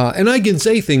 And I can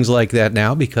say things like that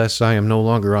now because I am no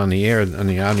longer on the air on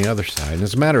the other side. And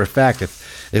as a matter of fact,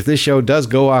 if this show does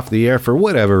go off the air for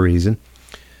whatever reason,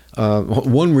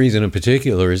 one reason in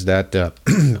particular is that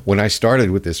when I started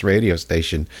with this radio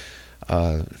station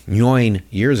 9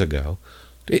 years ago,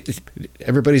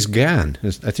 everybody's gone. I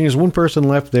think there's one person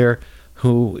left there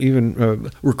who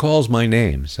even recalls my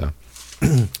name. So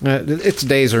its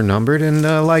days are numbered,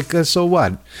 and so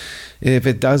what? If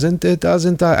it doesn't, it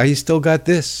doesn't. I still got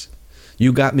this.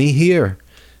 You got me here,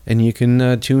 and you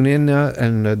can tune in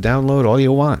and download all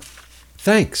you want.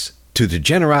 Thanks to the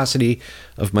generosity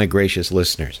of my gracious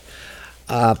listeners.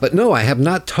 But no, I have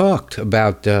not talked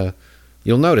about,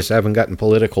 you'll notice I haven't gotten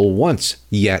political once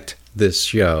yet this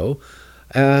show,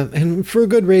 and for a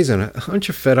good reason. Aren't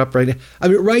you fed up right now? I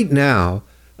mean, right now,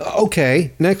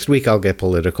 okay, next week I'll get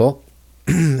political.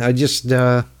 I just,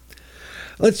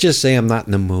 let's just say I'm not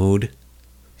in the mood.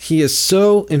 He is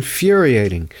so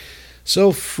infuriating,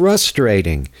 so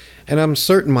frustrating, and I'm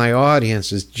certain my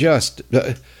audience is just...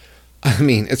 I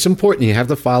mean, it's important. You have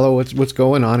to follow what's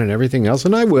going on and everything else,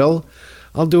 and I will.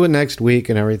 I'll do it next week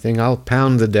and everything. I'll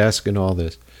pound the desk and all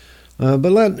this.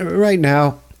 But right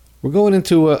now, we're going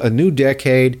into a new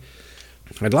decade.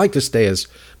 I'd like to stay as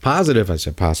positive as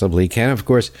I possibly can. Of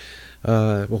course,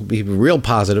 we'll be real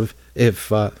positive if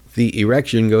the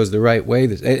election goes the right way.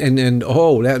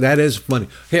 That is funny.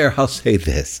 Here, I'll say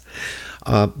this.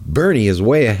 Bernie is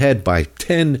way ahead by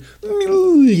 $10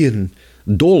 million,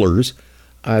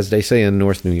 as they say in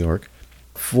North New York,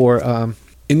 for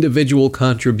individual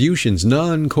contributions,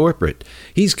 non-corporate.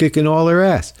 He's kicking all their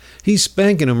ass. He's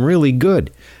spanking them really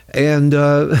good. And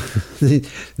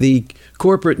the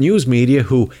corporate news media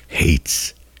who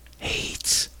hates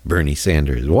Bernie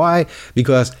Sanders. Why?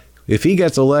 Because if he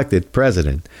gets elected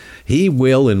president, he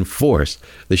will enforce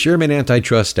the Sherman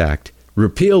Antitrust Act,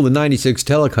 repeal the 96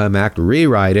 Telecom Act,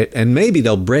 rewrite it, and maybe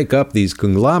they'll break up these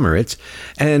conglomerates,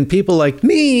 and people like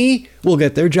me will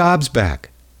get their jobs back.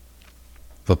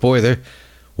 But boy,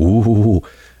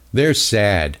 they're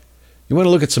sad. You want to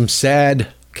look at some sad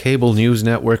cable news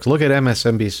networks? Look at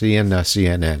MSNBC and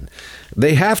CNN.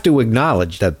 They have to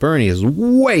acknowledge that Bernie is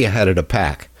way ahead of the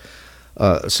pack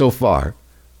so far.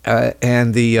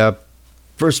 And the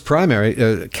first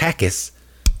primary, caucus,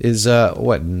 is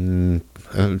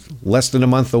less than a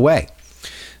month away.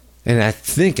 And I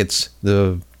think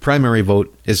the primary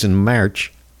vote is in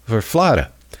March for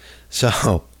Florida.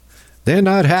 So they're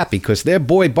not happy because their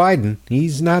boy Biden,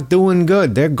 he's not doing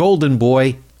good. Their golden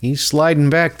boy, he's sliding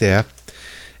back there.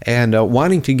 And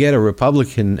wanting to get a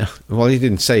Republican, well, he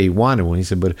didn't say he wanted one. He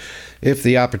said, but if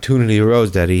the opportunity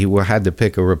arose that he had to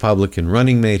pick a Republican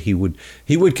running mate, he would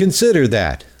consider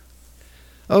that.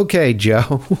 Okay,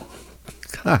 Joe.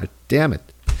 God damn it.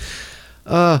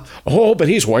 But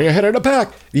he's way ahead of the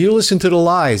pack. You listen to the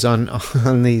lies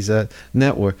on these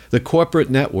network, the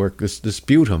corporate network,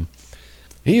 dispute him.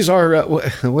 He's our,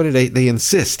 what do they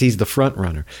insist? He's the front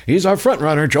runner. He's our front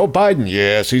runner, Joe Biden.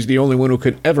 Yes, he's the only one who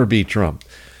could ever beat Trump.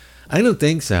 I don't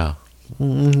think so.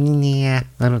 Yeah,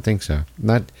 I don't think so.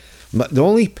 The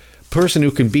only person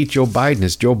who can beat Joe Biden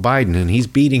is Joe Biden, and he's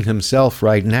beating himself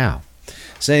right now,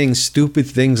 saying stupid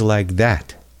things like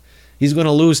that. He's going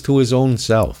to lose to his own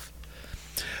self.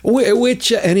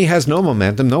 And he has no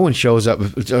momentum. No one shows up.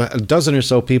 A dozen or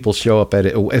so people show up at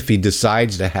it if he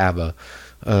decides to have a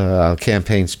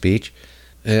campaign speech.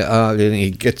 And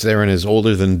he gets there in his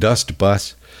older than dust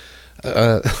bus.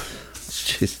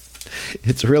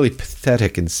 It's really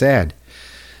pathetic and sad.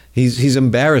 He's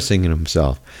embarrassing in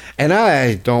himself. And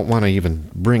I don't want to even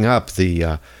bring up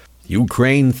the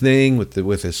Ukraine thing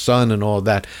with his son and all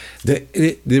that.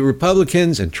 The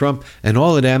Republicans and Trump and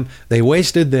all of them, they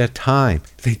wasted their time.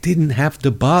 They didn't have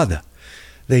to bother.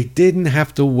 They didn't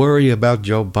have to worry about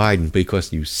Joe Biden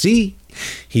because, you see,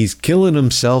 he's killing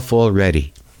himself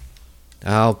already.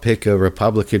 I'll pick a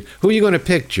Republican. Who are you going to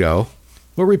pick, Joe?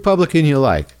 What Republican you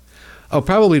like? Oh,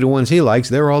 probably the ones he likes.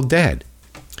 They're all dead.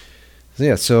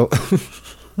 Yeah, so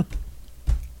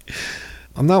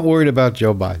I'm not worried about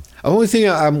Joe Biden. The only thing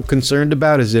I'm concerned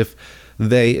about is if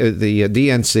the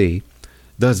DNC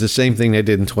does the same thing they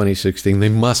did in 2016. They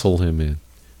muscle him in,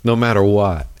 no matter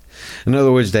what. In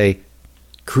other words, they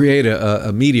create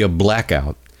a media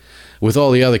blackout with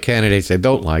all the other candidates they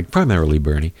don't like, primarily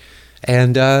Bernie,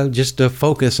 and just to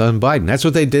focus on Biden. That's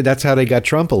what they did. That's how they got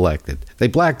Trump elected. They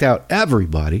blacked out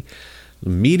everybody.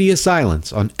 Media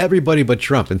silence on everybody but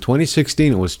Trump. In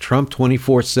 2016, it was Trump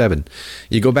 24/7.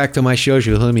 You go back to my shows,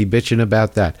 you'll hear me bitching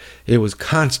about that. It was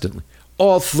constantly,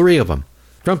 all three of them.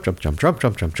 Trump.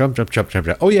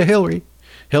 Oh yeah, Hillary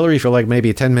for like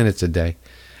maybe 10 minutes a day.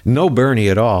 No Bernie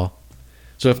at all.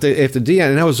 So if the DNC,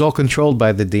 and that was all controlled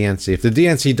by the DNC. If the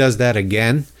DNC does that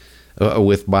again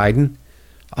with Biden,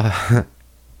 they're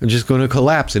just going to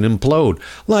collapse and implode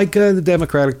like the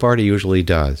Democratic Party usually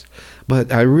does.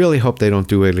 But I really hope they don't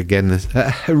do it again.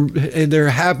 They're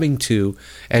having to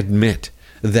admit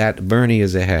that Bernie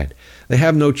is ahead. They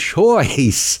have no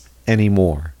choice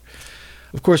anymore.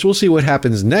 Of course, we'll see what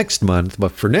happens next month.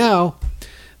 But for now,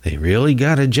 they really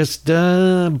got to just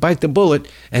bite the bullet.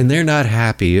 And they're not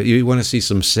happy. You want to see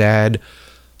some sad,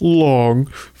 long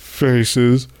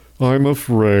faces. I'm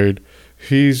afraid.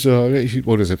 He's,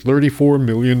 what is it, $34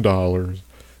 million.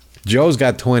 Joe's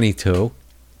got 22.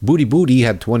 Booty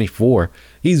had 24.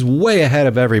 He's way ahead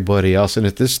of everybody else. And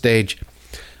at this stage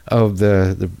of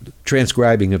the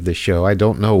transcribing of the show, I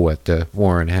don't know what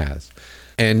Warren has.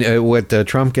 And what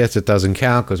Trump gets, it doesn't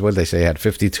count because what did they say? He had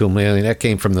 52 million. That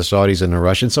came from the Saudis and the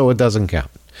Russians, so it doesn't count.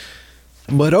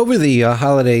 But over the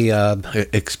holiday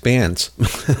expanse,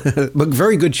 but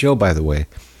very good show, by the way,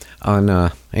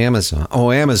 on Amazon.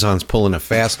 Oh, Amazon's pulling a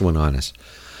fast one on us.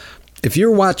 If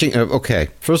you're watching, okay,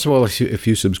 first of all, if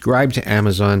you subscribe to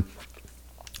Amazon,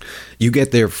 you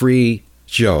get their free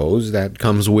shows that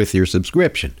comes with your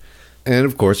subscription. And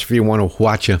of course, if you want to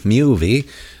watch a movie,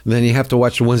 then you have to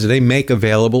watch the ones that they make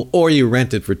available, or you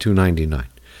rent it for $2.99.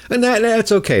 And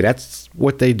that's okay. That's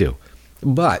what they do.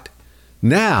 But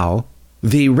now,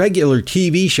 the regular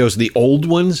TV shows, the old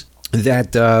ones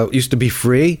that used to be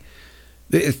free,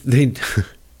 they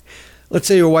let's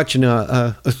say you're watching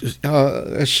a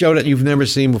show that you've never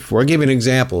seen before. I'll give you an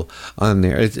example on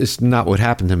there. It's not what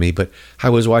happened to me, but I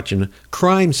was watching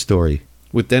Crime Story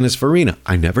with Dennis Farina.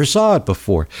 I never saw it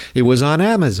before. It was on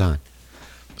Amazon.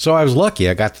 So I was lucky.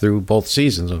 I got through both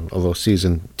seasons, although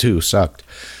season 2 sucked.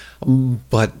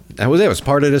 But that was it. It was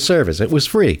part of the service. It was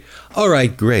free. All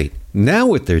right, great. Now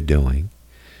what they're doing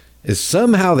is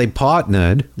somehow they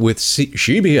partnered with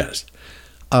CBS.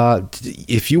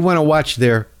 If you want to watch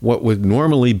their what would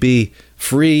normally be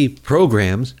free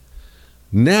programs,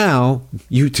 now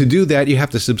to do that you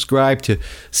have to subscribe to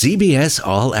CBS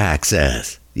All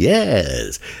Access.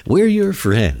 Yes, we're your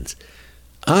friends.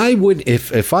 I would,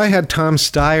 if I had Tom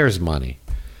Steyer's money,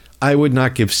 I would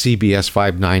not give CBS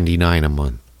 $5.99 a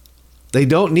month. They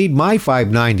don't need my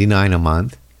 $5.99 a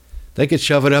month. They could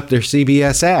shove it up their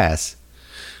CBS ass.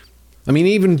 I mean,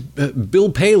 even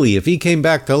Bill Paley, if he came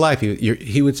back to life,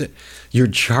 he would say, "You're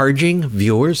charging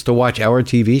viewers to watch our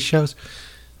TV shows?"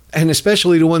 And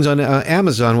especially the ones on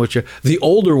Amazon, which are the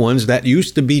older ones that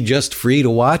used to be just free to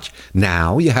watch.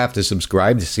 Now you have to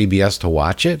subscribe to CBS to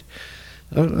watch it.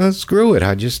 Screw it.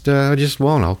 I just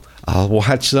won't. I'll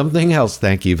watch something else.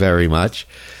 Thank you very much.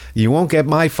 You won't get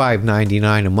my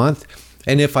 $5.99 a month.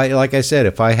 And if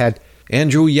I had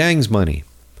Andrew Yang's money,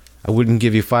 I wouldn't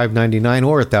give you $5.99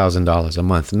 or $1,000 a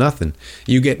month. Nothing.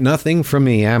 You get nothing from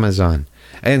me, Amazon.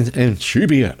 And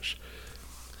CBS.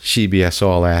 CBS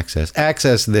All Access.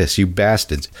 Access this, you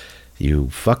bastards. You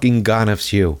fucking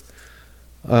gonuffs, you.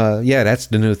 Yeah, that's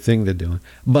the new thing they're doing.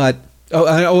 But,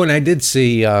 and I did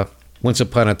see Once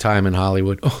Upon a Time in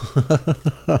Hollywood.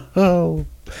 Oh,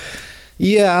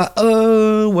 yeah,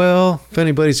 well, if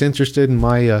anybody's interested in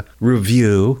my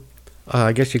review,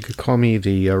 I guess you could call me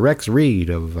the Rex Reed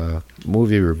of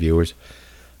movie reviewers.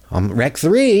 Rex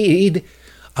Reed.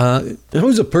 It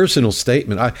was a personal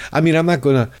statement. I mean, I'm not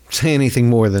going to say anything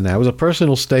more than that. It was a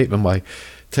personal statement by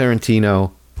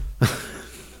Tarantino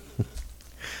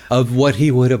of what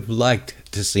he would have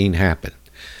liked to seen happen.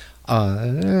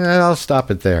 I'll stop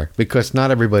it there because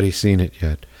not everybody's seen it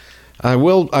yet. I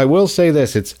will say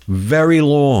this: it's very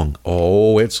long.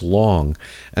 Oh, it's long,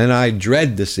 and I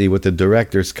dread to see what the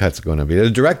director's cut's going to be. The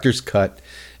director's cut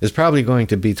is probably going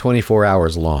to be 24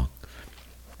 hours long.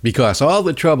 Because all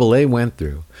the trouble they went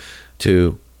through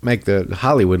to make the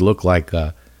Hollywood look like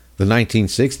the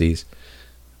 1960s,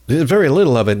 there's very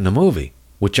little of it in the movie,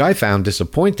 which I found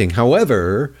disappointing.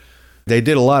 However, they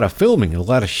did a lot of filming, a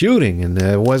lot of shooting, and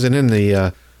it wasn't in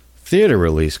the theater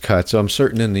release cut. So I'm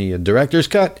certain in the director's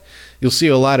cut, you'll see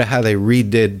a lot of how they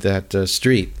redid that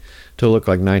street to look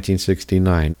like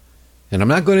 1969. And I'm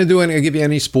not going to give you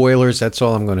any spoilers. That's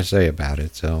all I'm going to say about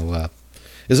it. So,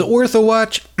 is it worth a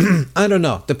watch? I don't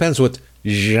know. Depends what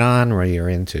genre you're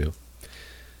into.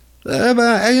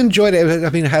 I enjoyed it. I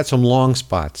mean, it had some long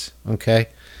spots, okay?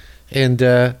 And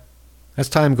as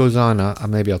time goes on,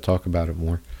 maybe I'll talk about it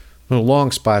more.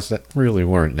 Long spots that really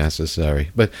weren't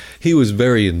necessary. But he was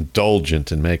very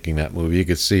indulgent in making that movie. You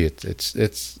could see it. It's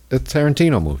a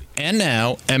Tarantino movie. And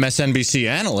now, MSNBC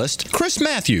analyst Chris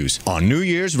Matthews on New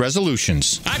Year's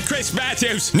resolutions. I'm Chris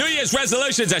Matthews. New Year's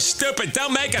resolutions are stupid.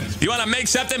 Don't make them. You want to make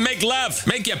something? Make love.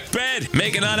 Make your bed.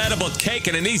 Make an unedible cake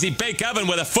in an easy bake oven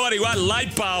with a 40-watt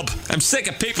light bulb. I'm sick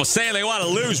of people saying they want to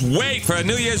lose weight for a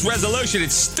New Year's resolution.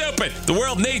 It's stupid. The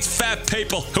world needs fat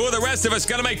people. Who are the rest of us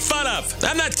going to make fun of?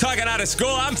 I'm not talking out of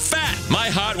school. I'm fat. My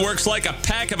heart works like a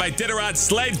pack of Iditarod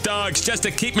slave dogs just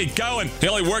to keep me going. The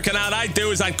only working out I do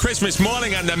is on Christmas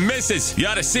morning on the missus. You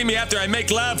ought to see me after I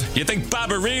make love. You think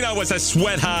Barbarino was a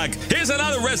sweat hog. Here's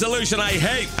another resolution I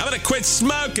hate. I'm gonna quit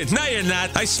smoking. No, you're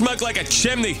not. I smoke like a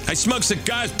chimney. I smoke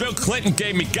cigars Bill Clinton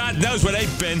gave me. God knows where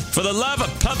they've been. For the love of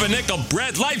pumpernickel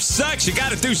bread, life sucks. You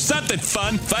gotta do something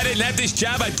fun. If I didn't have this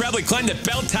job, I'd probably climb the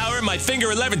bell tower in my Finger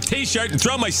 11 t-shirt and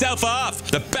throw myself off.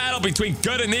 The battle between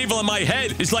good and evil in my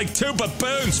head is like two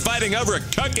baboons fighting over a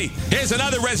cookie. Here's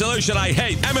another resolution I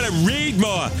hate. I'm gonna read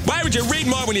more. Why would you read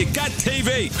more when you got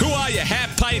TV? Who are you,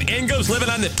 half-pint Ingalls living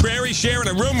on the prairie sharing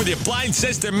a room with your blind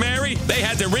sister Mary? They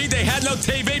had to read, they had no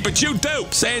TV, but you do.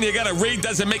 Saying you gotta read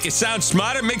doesn't make you sound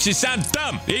smarter, makes you sound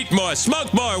dumb. Eat more,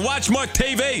 smoke more, watch more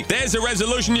TV. There's a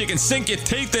resolution you can sink your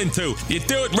teeth into. You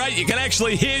do it right, you can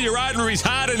actually hear your arteries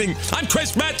hardening. I'm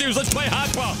Chris Matthews, let's play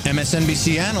hardball.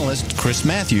 MSNBC analyst Chris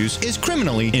Matthews is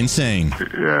criminally insane.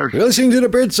 You're listening to The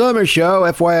Brit Somers Show,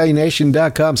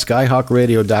 FYINation.com,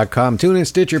 SkyHawkRadio.com, TuneIn,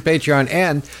 Stitcher, Patreon,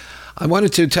 and I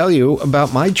wanted to tell you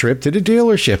about my trip to the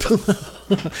dealership.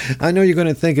 I know you're going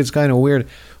to think it's kind of weird.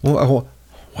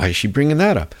 Why is she bringing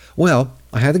that up? Well,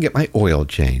 I had to get my oil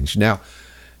changed. Now,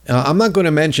 I'm not going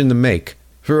to mention the make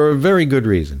for a very good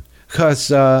reason,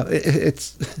 because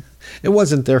it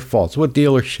wasn't their fault. It's what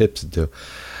dealerships do.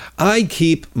 I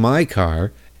keep my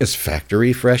car as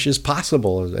factory fresh as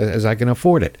possible, as I can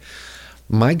afford it.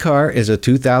 My car is a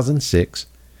 2006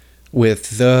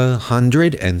 with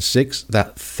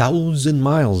 106,000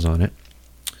 miles on it.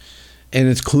 And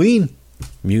it's clean.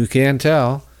 You can't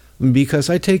tell, because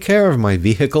I take care of my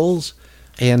vehicles.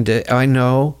 And I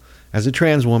know, as a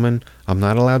trans woman, I'm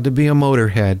not allowed to be a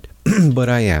motorhead, but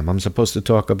I am. I'm supposed to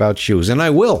talk about shoes, and I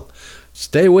will.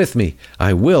 Stay with me.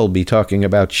 I will be talking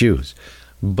about shoes.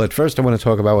 But first, I want to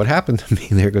talk about what happened to me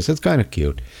there, because it's kind of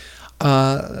cute.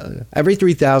 Every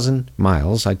 3,000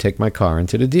 miles, I take my car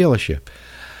into the dealership.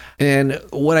 And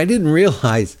what I didn't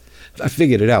realize, I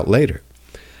figured it out later.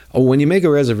 When you make a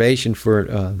reservation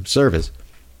for service,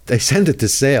 they send it to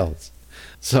sales.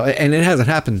 So, and it hasn't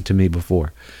happened to me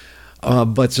before.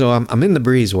 But so I'm in the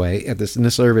breezeway in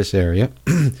the service area.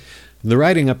 They're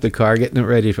riding up the car, getting it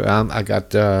ready for. I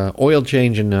got oil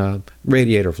change and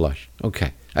radiator flush.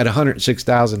 Okay, at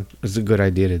 106,000 is a good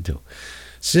idea to do.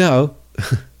 So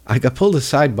I got pulled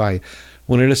aside by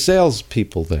one of the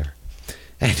salespeople there,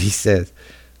 and he says,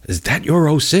 "Is that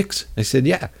your 06?" I said,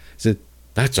 "Yeah." He said,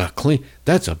 "That's a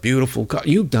beautiful car.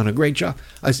 You've done a great job."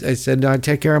 I said, "I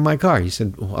take care of my car." He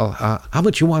said, "Well, how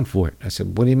much you want for it?" I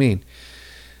said, "What do you mean?"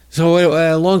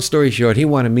 So, long story short, he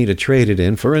wanted me to trade it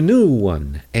in for a new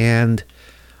one. And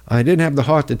I didn't have the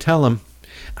heart to tell him,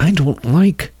 I don't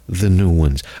like the new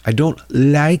ones. I don't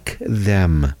like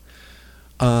them.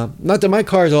 Not that my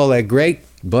car's all that great,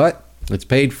 but it's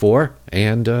paid for,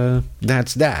 and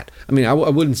that's that. I mean, I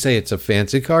wouldn't say it's a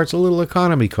fancy car. It's a little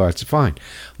economy car. It's fine.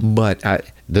 But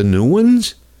the new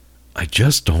ones, I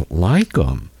just don't like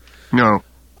them. No.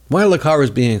 While the car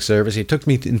was being serviced, he took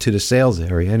me into the sales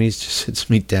area, and he just sits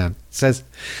me down. Says,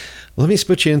 "Let me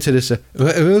put you into this." It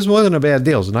wasn't a bad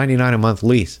deal. It was $99 a month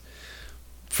lease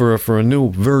for a new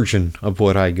version of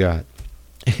what I got.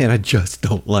 And I just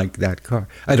don't like that car.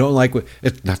 I don't like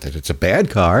it. Not that it's a bad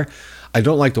car. I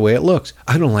don't like the way it looks.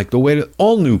 I don't like the way that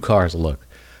all new cars look.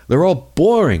 They're all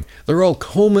boring. They're all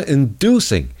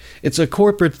coma-inducing. It's a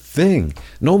corporate thing.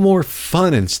 No more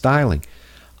fun and styling.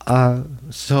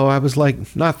 So I was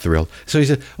like, not thrilled. So he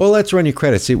said, "Well, let's run your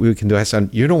credit, see what we can do." I said,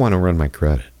 "You don't want to run my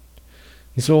credit."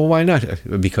 He said, "Well, why not?"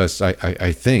 "Because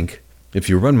I think if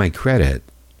you run my credit,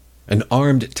 an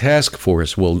armed task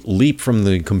force will leap from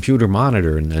the computer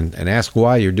monitor and ask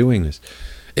why you're doing this.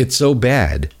 It's so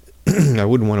bad. I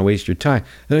wouldn't want to waste your time."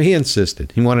 And he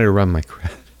insisted. He wanted to run my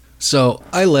credit. So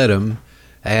I let him,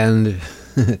 and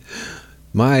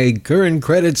my current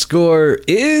credit score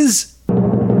is...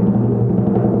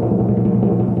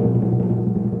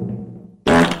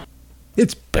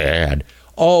 It's bad.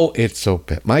 Oh, it's so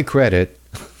bad. My credit,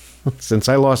 since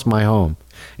I lost my home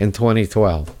in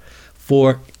 2012,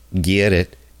 forget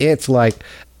it. It's like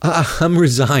I'm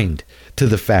resigned to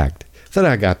the fact that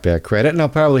I got bad credit, and I'll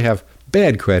probably have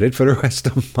bad credit for the rest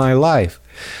of my life.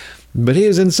 But he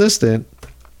was insistent,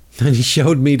 and he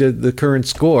showed me the current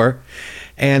score,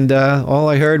 and all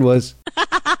I heard was...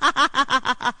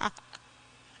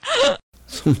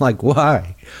 So I'm like,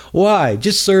 why? Why?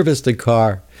 Just service the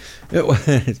car. It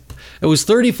was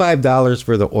 $35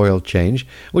 for the oil change,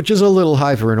 which is a little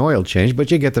high for an oil change, but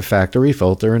you get the factory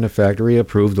filter and the factory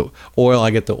approved oil.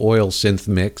 I get the oil synth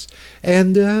mix,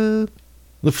 and the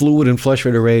fluid and flush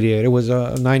for the radiator was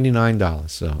 $99.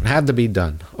 So it had to be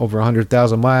done. Over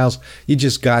 100,000 miles, you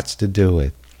just got to do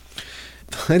it.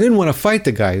 I didn't want to fight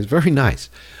the guy. He was very nice,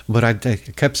 but I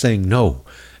kept saying no.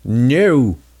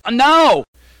 No,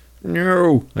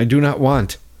 I do not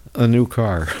want a new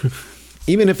car.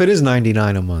 Even if it is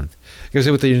 $99 a month. Because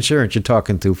with the insurance, you're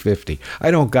talking $250. I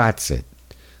don't got it.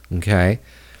 Okay?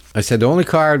 I said, the only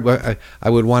car I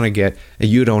would want to get, and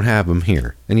you don't have them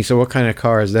here. And he said, what kind of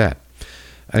car is that?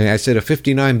 And I said, a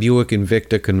 59 Buick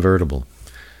Invicta convertible.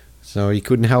 So he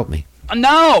couldn't help me.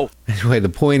 No! Anyway, the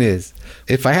point is,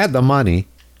 if I had the money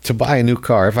to buy a new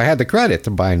car, if I had the credit to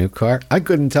buy a new car, I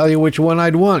couldn't tell you which one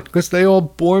I'd want, because they all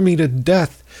bore me to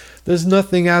death. There's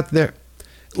nothing out there.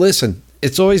 Listen,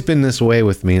 it's always been this way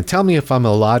with me, and tell me if I'm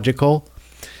illogical,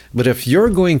 but if you're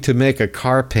going to make a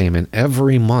car payment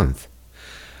every month,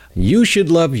 you should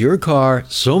love your car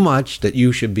so much that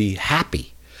you should be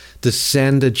happy to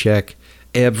send a check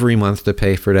every month to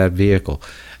pay for that vehicle.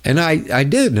 And I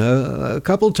did a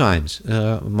couple times.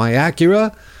 My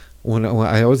Acura,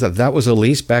 that was a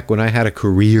lease back when I had a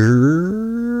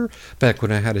career, back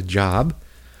when I had a job.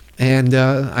 And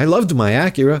I loved my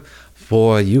Acura.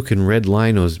 Boy, you can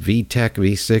redline those VTEC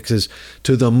V6s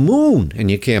to the moon, and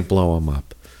you can't blow them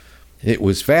up. It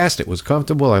was fast, it was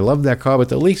comfortable, I loved that car, but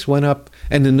the lease went up,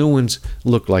 and the new ones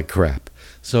looked like crap.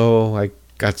 So I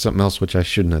got something else which I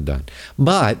shouldn't have done.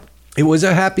 But it was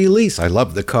a happy lease. I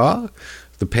loved the car.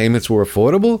 The payments were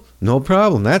affordable. No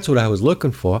problem. That's what I was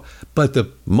looking for. But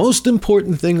the most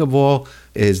important thing of all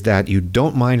is that you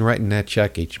don't mind writing that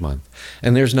check each month.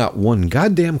 And there's not one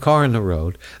goddamn car on the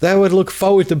road that I would look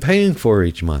forward to paying for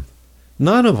each month.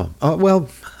 None of them. Well,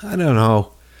 I don't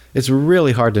know. It's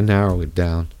really hard to narrow it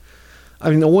down. I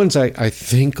mean, the ones I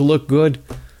think look good,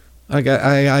 I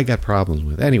got problems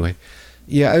with. Anyway,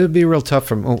 yeah, it would be real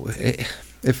tough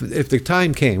if the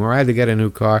time came where I had to get a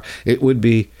new car, it'd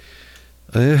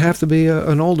have to be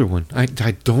an older one. I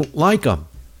don't like them.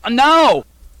 No!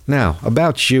 Now,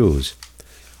 about shoes.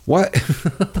 What?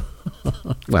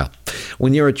 Well,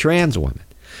 when you're a trans woman,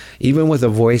 even with a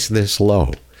voice this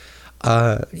low,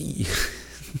 what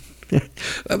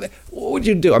would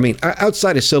you do? I mean,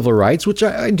 outside of civil rights, which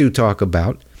I do talk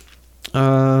about,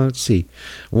 let's see.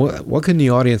 What can the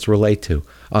audience relate to?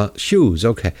 Shoes,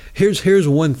 okay. Here's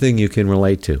one thing you can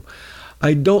relate to.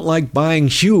 I don't like buying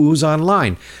shoes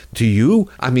online. Do you?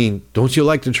 I mean, don't you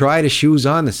like to try the shoes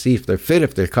on to see if they're fit,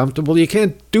 if they're comfortable? You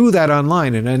can't do that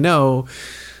online, and I know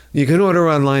you can order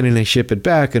online and they ship it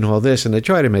back and all this, and they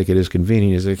try to make it as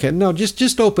convenient as they can. No,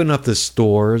 just open up the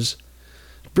stores.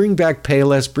 Bring back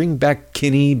Payless, bring back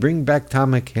Kinney, bring back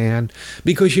Tom McCann,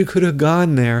 because you could have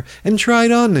gone there and tried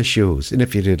on the shoes. And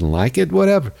if you didn't like it,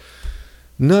 whatever.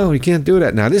 No, you can't do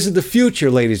that now. This is the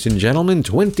future, ladies and gentlemen,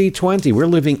 2020. We're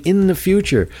living in the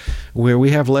future where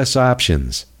we have less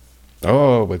options.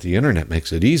 Oh, but the internet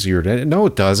makes it easier. No,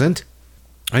 it doesn't.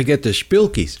 I get the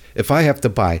spilkies. If I have to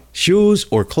buy shoes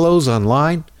or clothes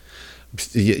online,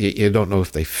 you don't know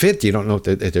if they fit. You don't know if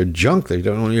they're junk. You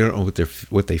don't know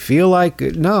what they feel like.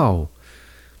 No.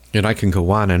 And I can go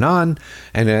on.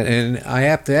 And I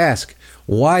have to ask,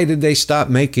 why did they stop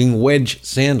making wedge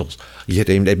sandals?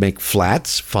 They make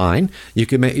flats, fine. You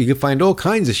can find all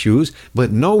kinds of shoes,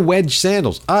 but no wedge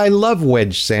sandals. I love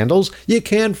wedge sandals. You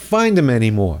can't find them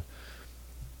anymore.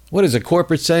 What is a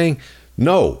corporate saying?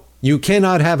 No, you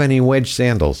cannot have any wedge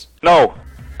sandals. No,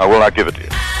 I will not give it to you.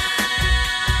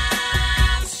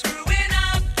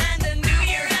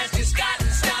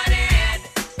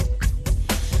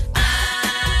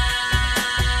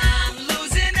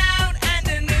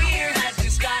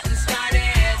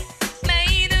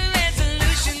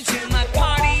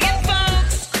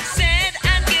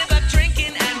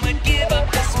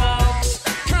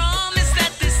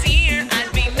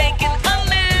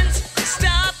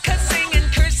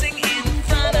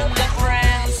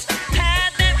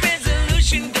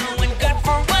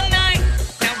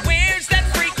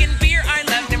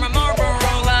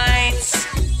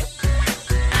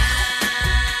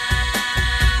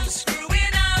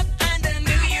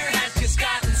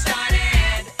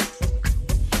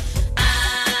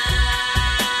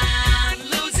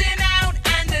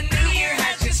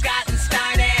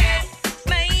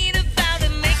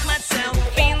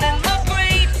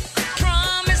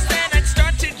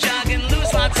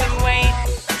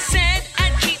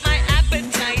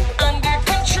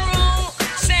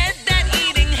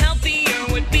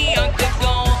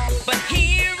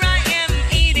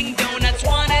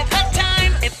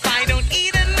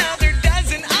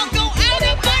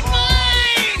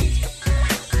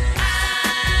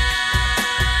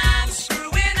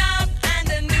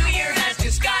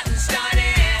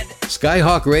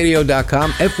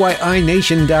 SkyhawkRadio.com,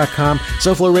 FYINation.com,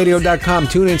 SoFloRadio.com,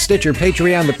 TuneIn, Stitcher,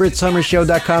 Patreon,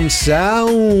 TheBritSummerShow.com,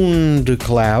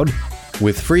 SoundCloud,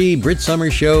 with free Brit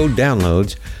Summer Show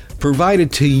downloads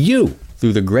provided to you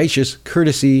through the gracious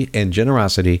courtesy and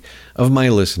generosity of my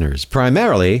listeners,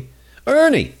 primarily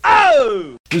Ernie,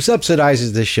 who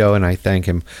subsidizes this show, and I thank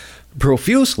him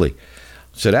profusely.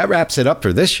 So that wraps it up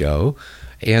for this show,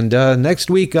 and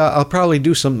next week I'll probably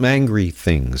do some angry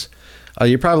things.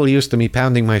 You're probably used to me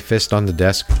pounding my fist on the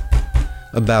desk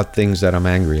about things that I'm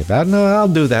angry about. No, I'll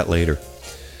do that later.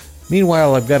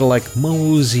 Meanwhile, I've got to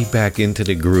mosey back into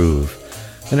the groove.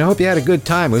 And I hope you had a good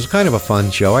time. It was kind of a fun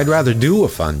show. I'd rather do a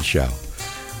fun show.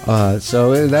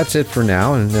 So that's it for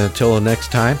now. And until the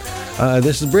next time,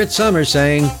 this is Brit Summer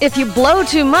saying, if you blow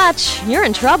too much, you're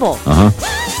in trouble.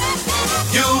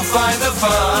 You'll find the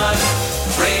fun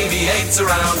radiates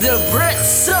around the Brit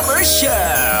Summer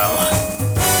Show.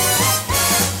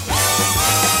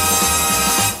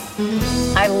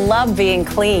 I love being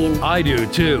clean. I do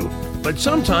too. But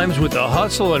sometimes with the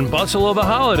hustle and bustle of the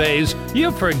holidays,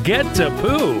 you forget to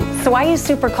poo. So I use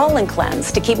Super Colon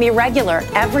Cleanse to keep me regular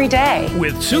every day.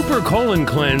 With Super Colon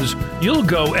Cleanse, you'll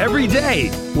go every day,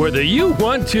 whether you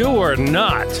want to or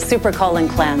not. Super Colon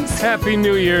Cleanse. Happy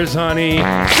New Year's, honey.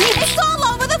 It's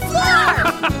all over the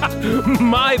floor!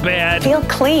 My bad. Feel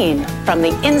clean from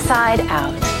the inside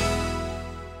out.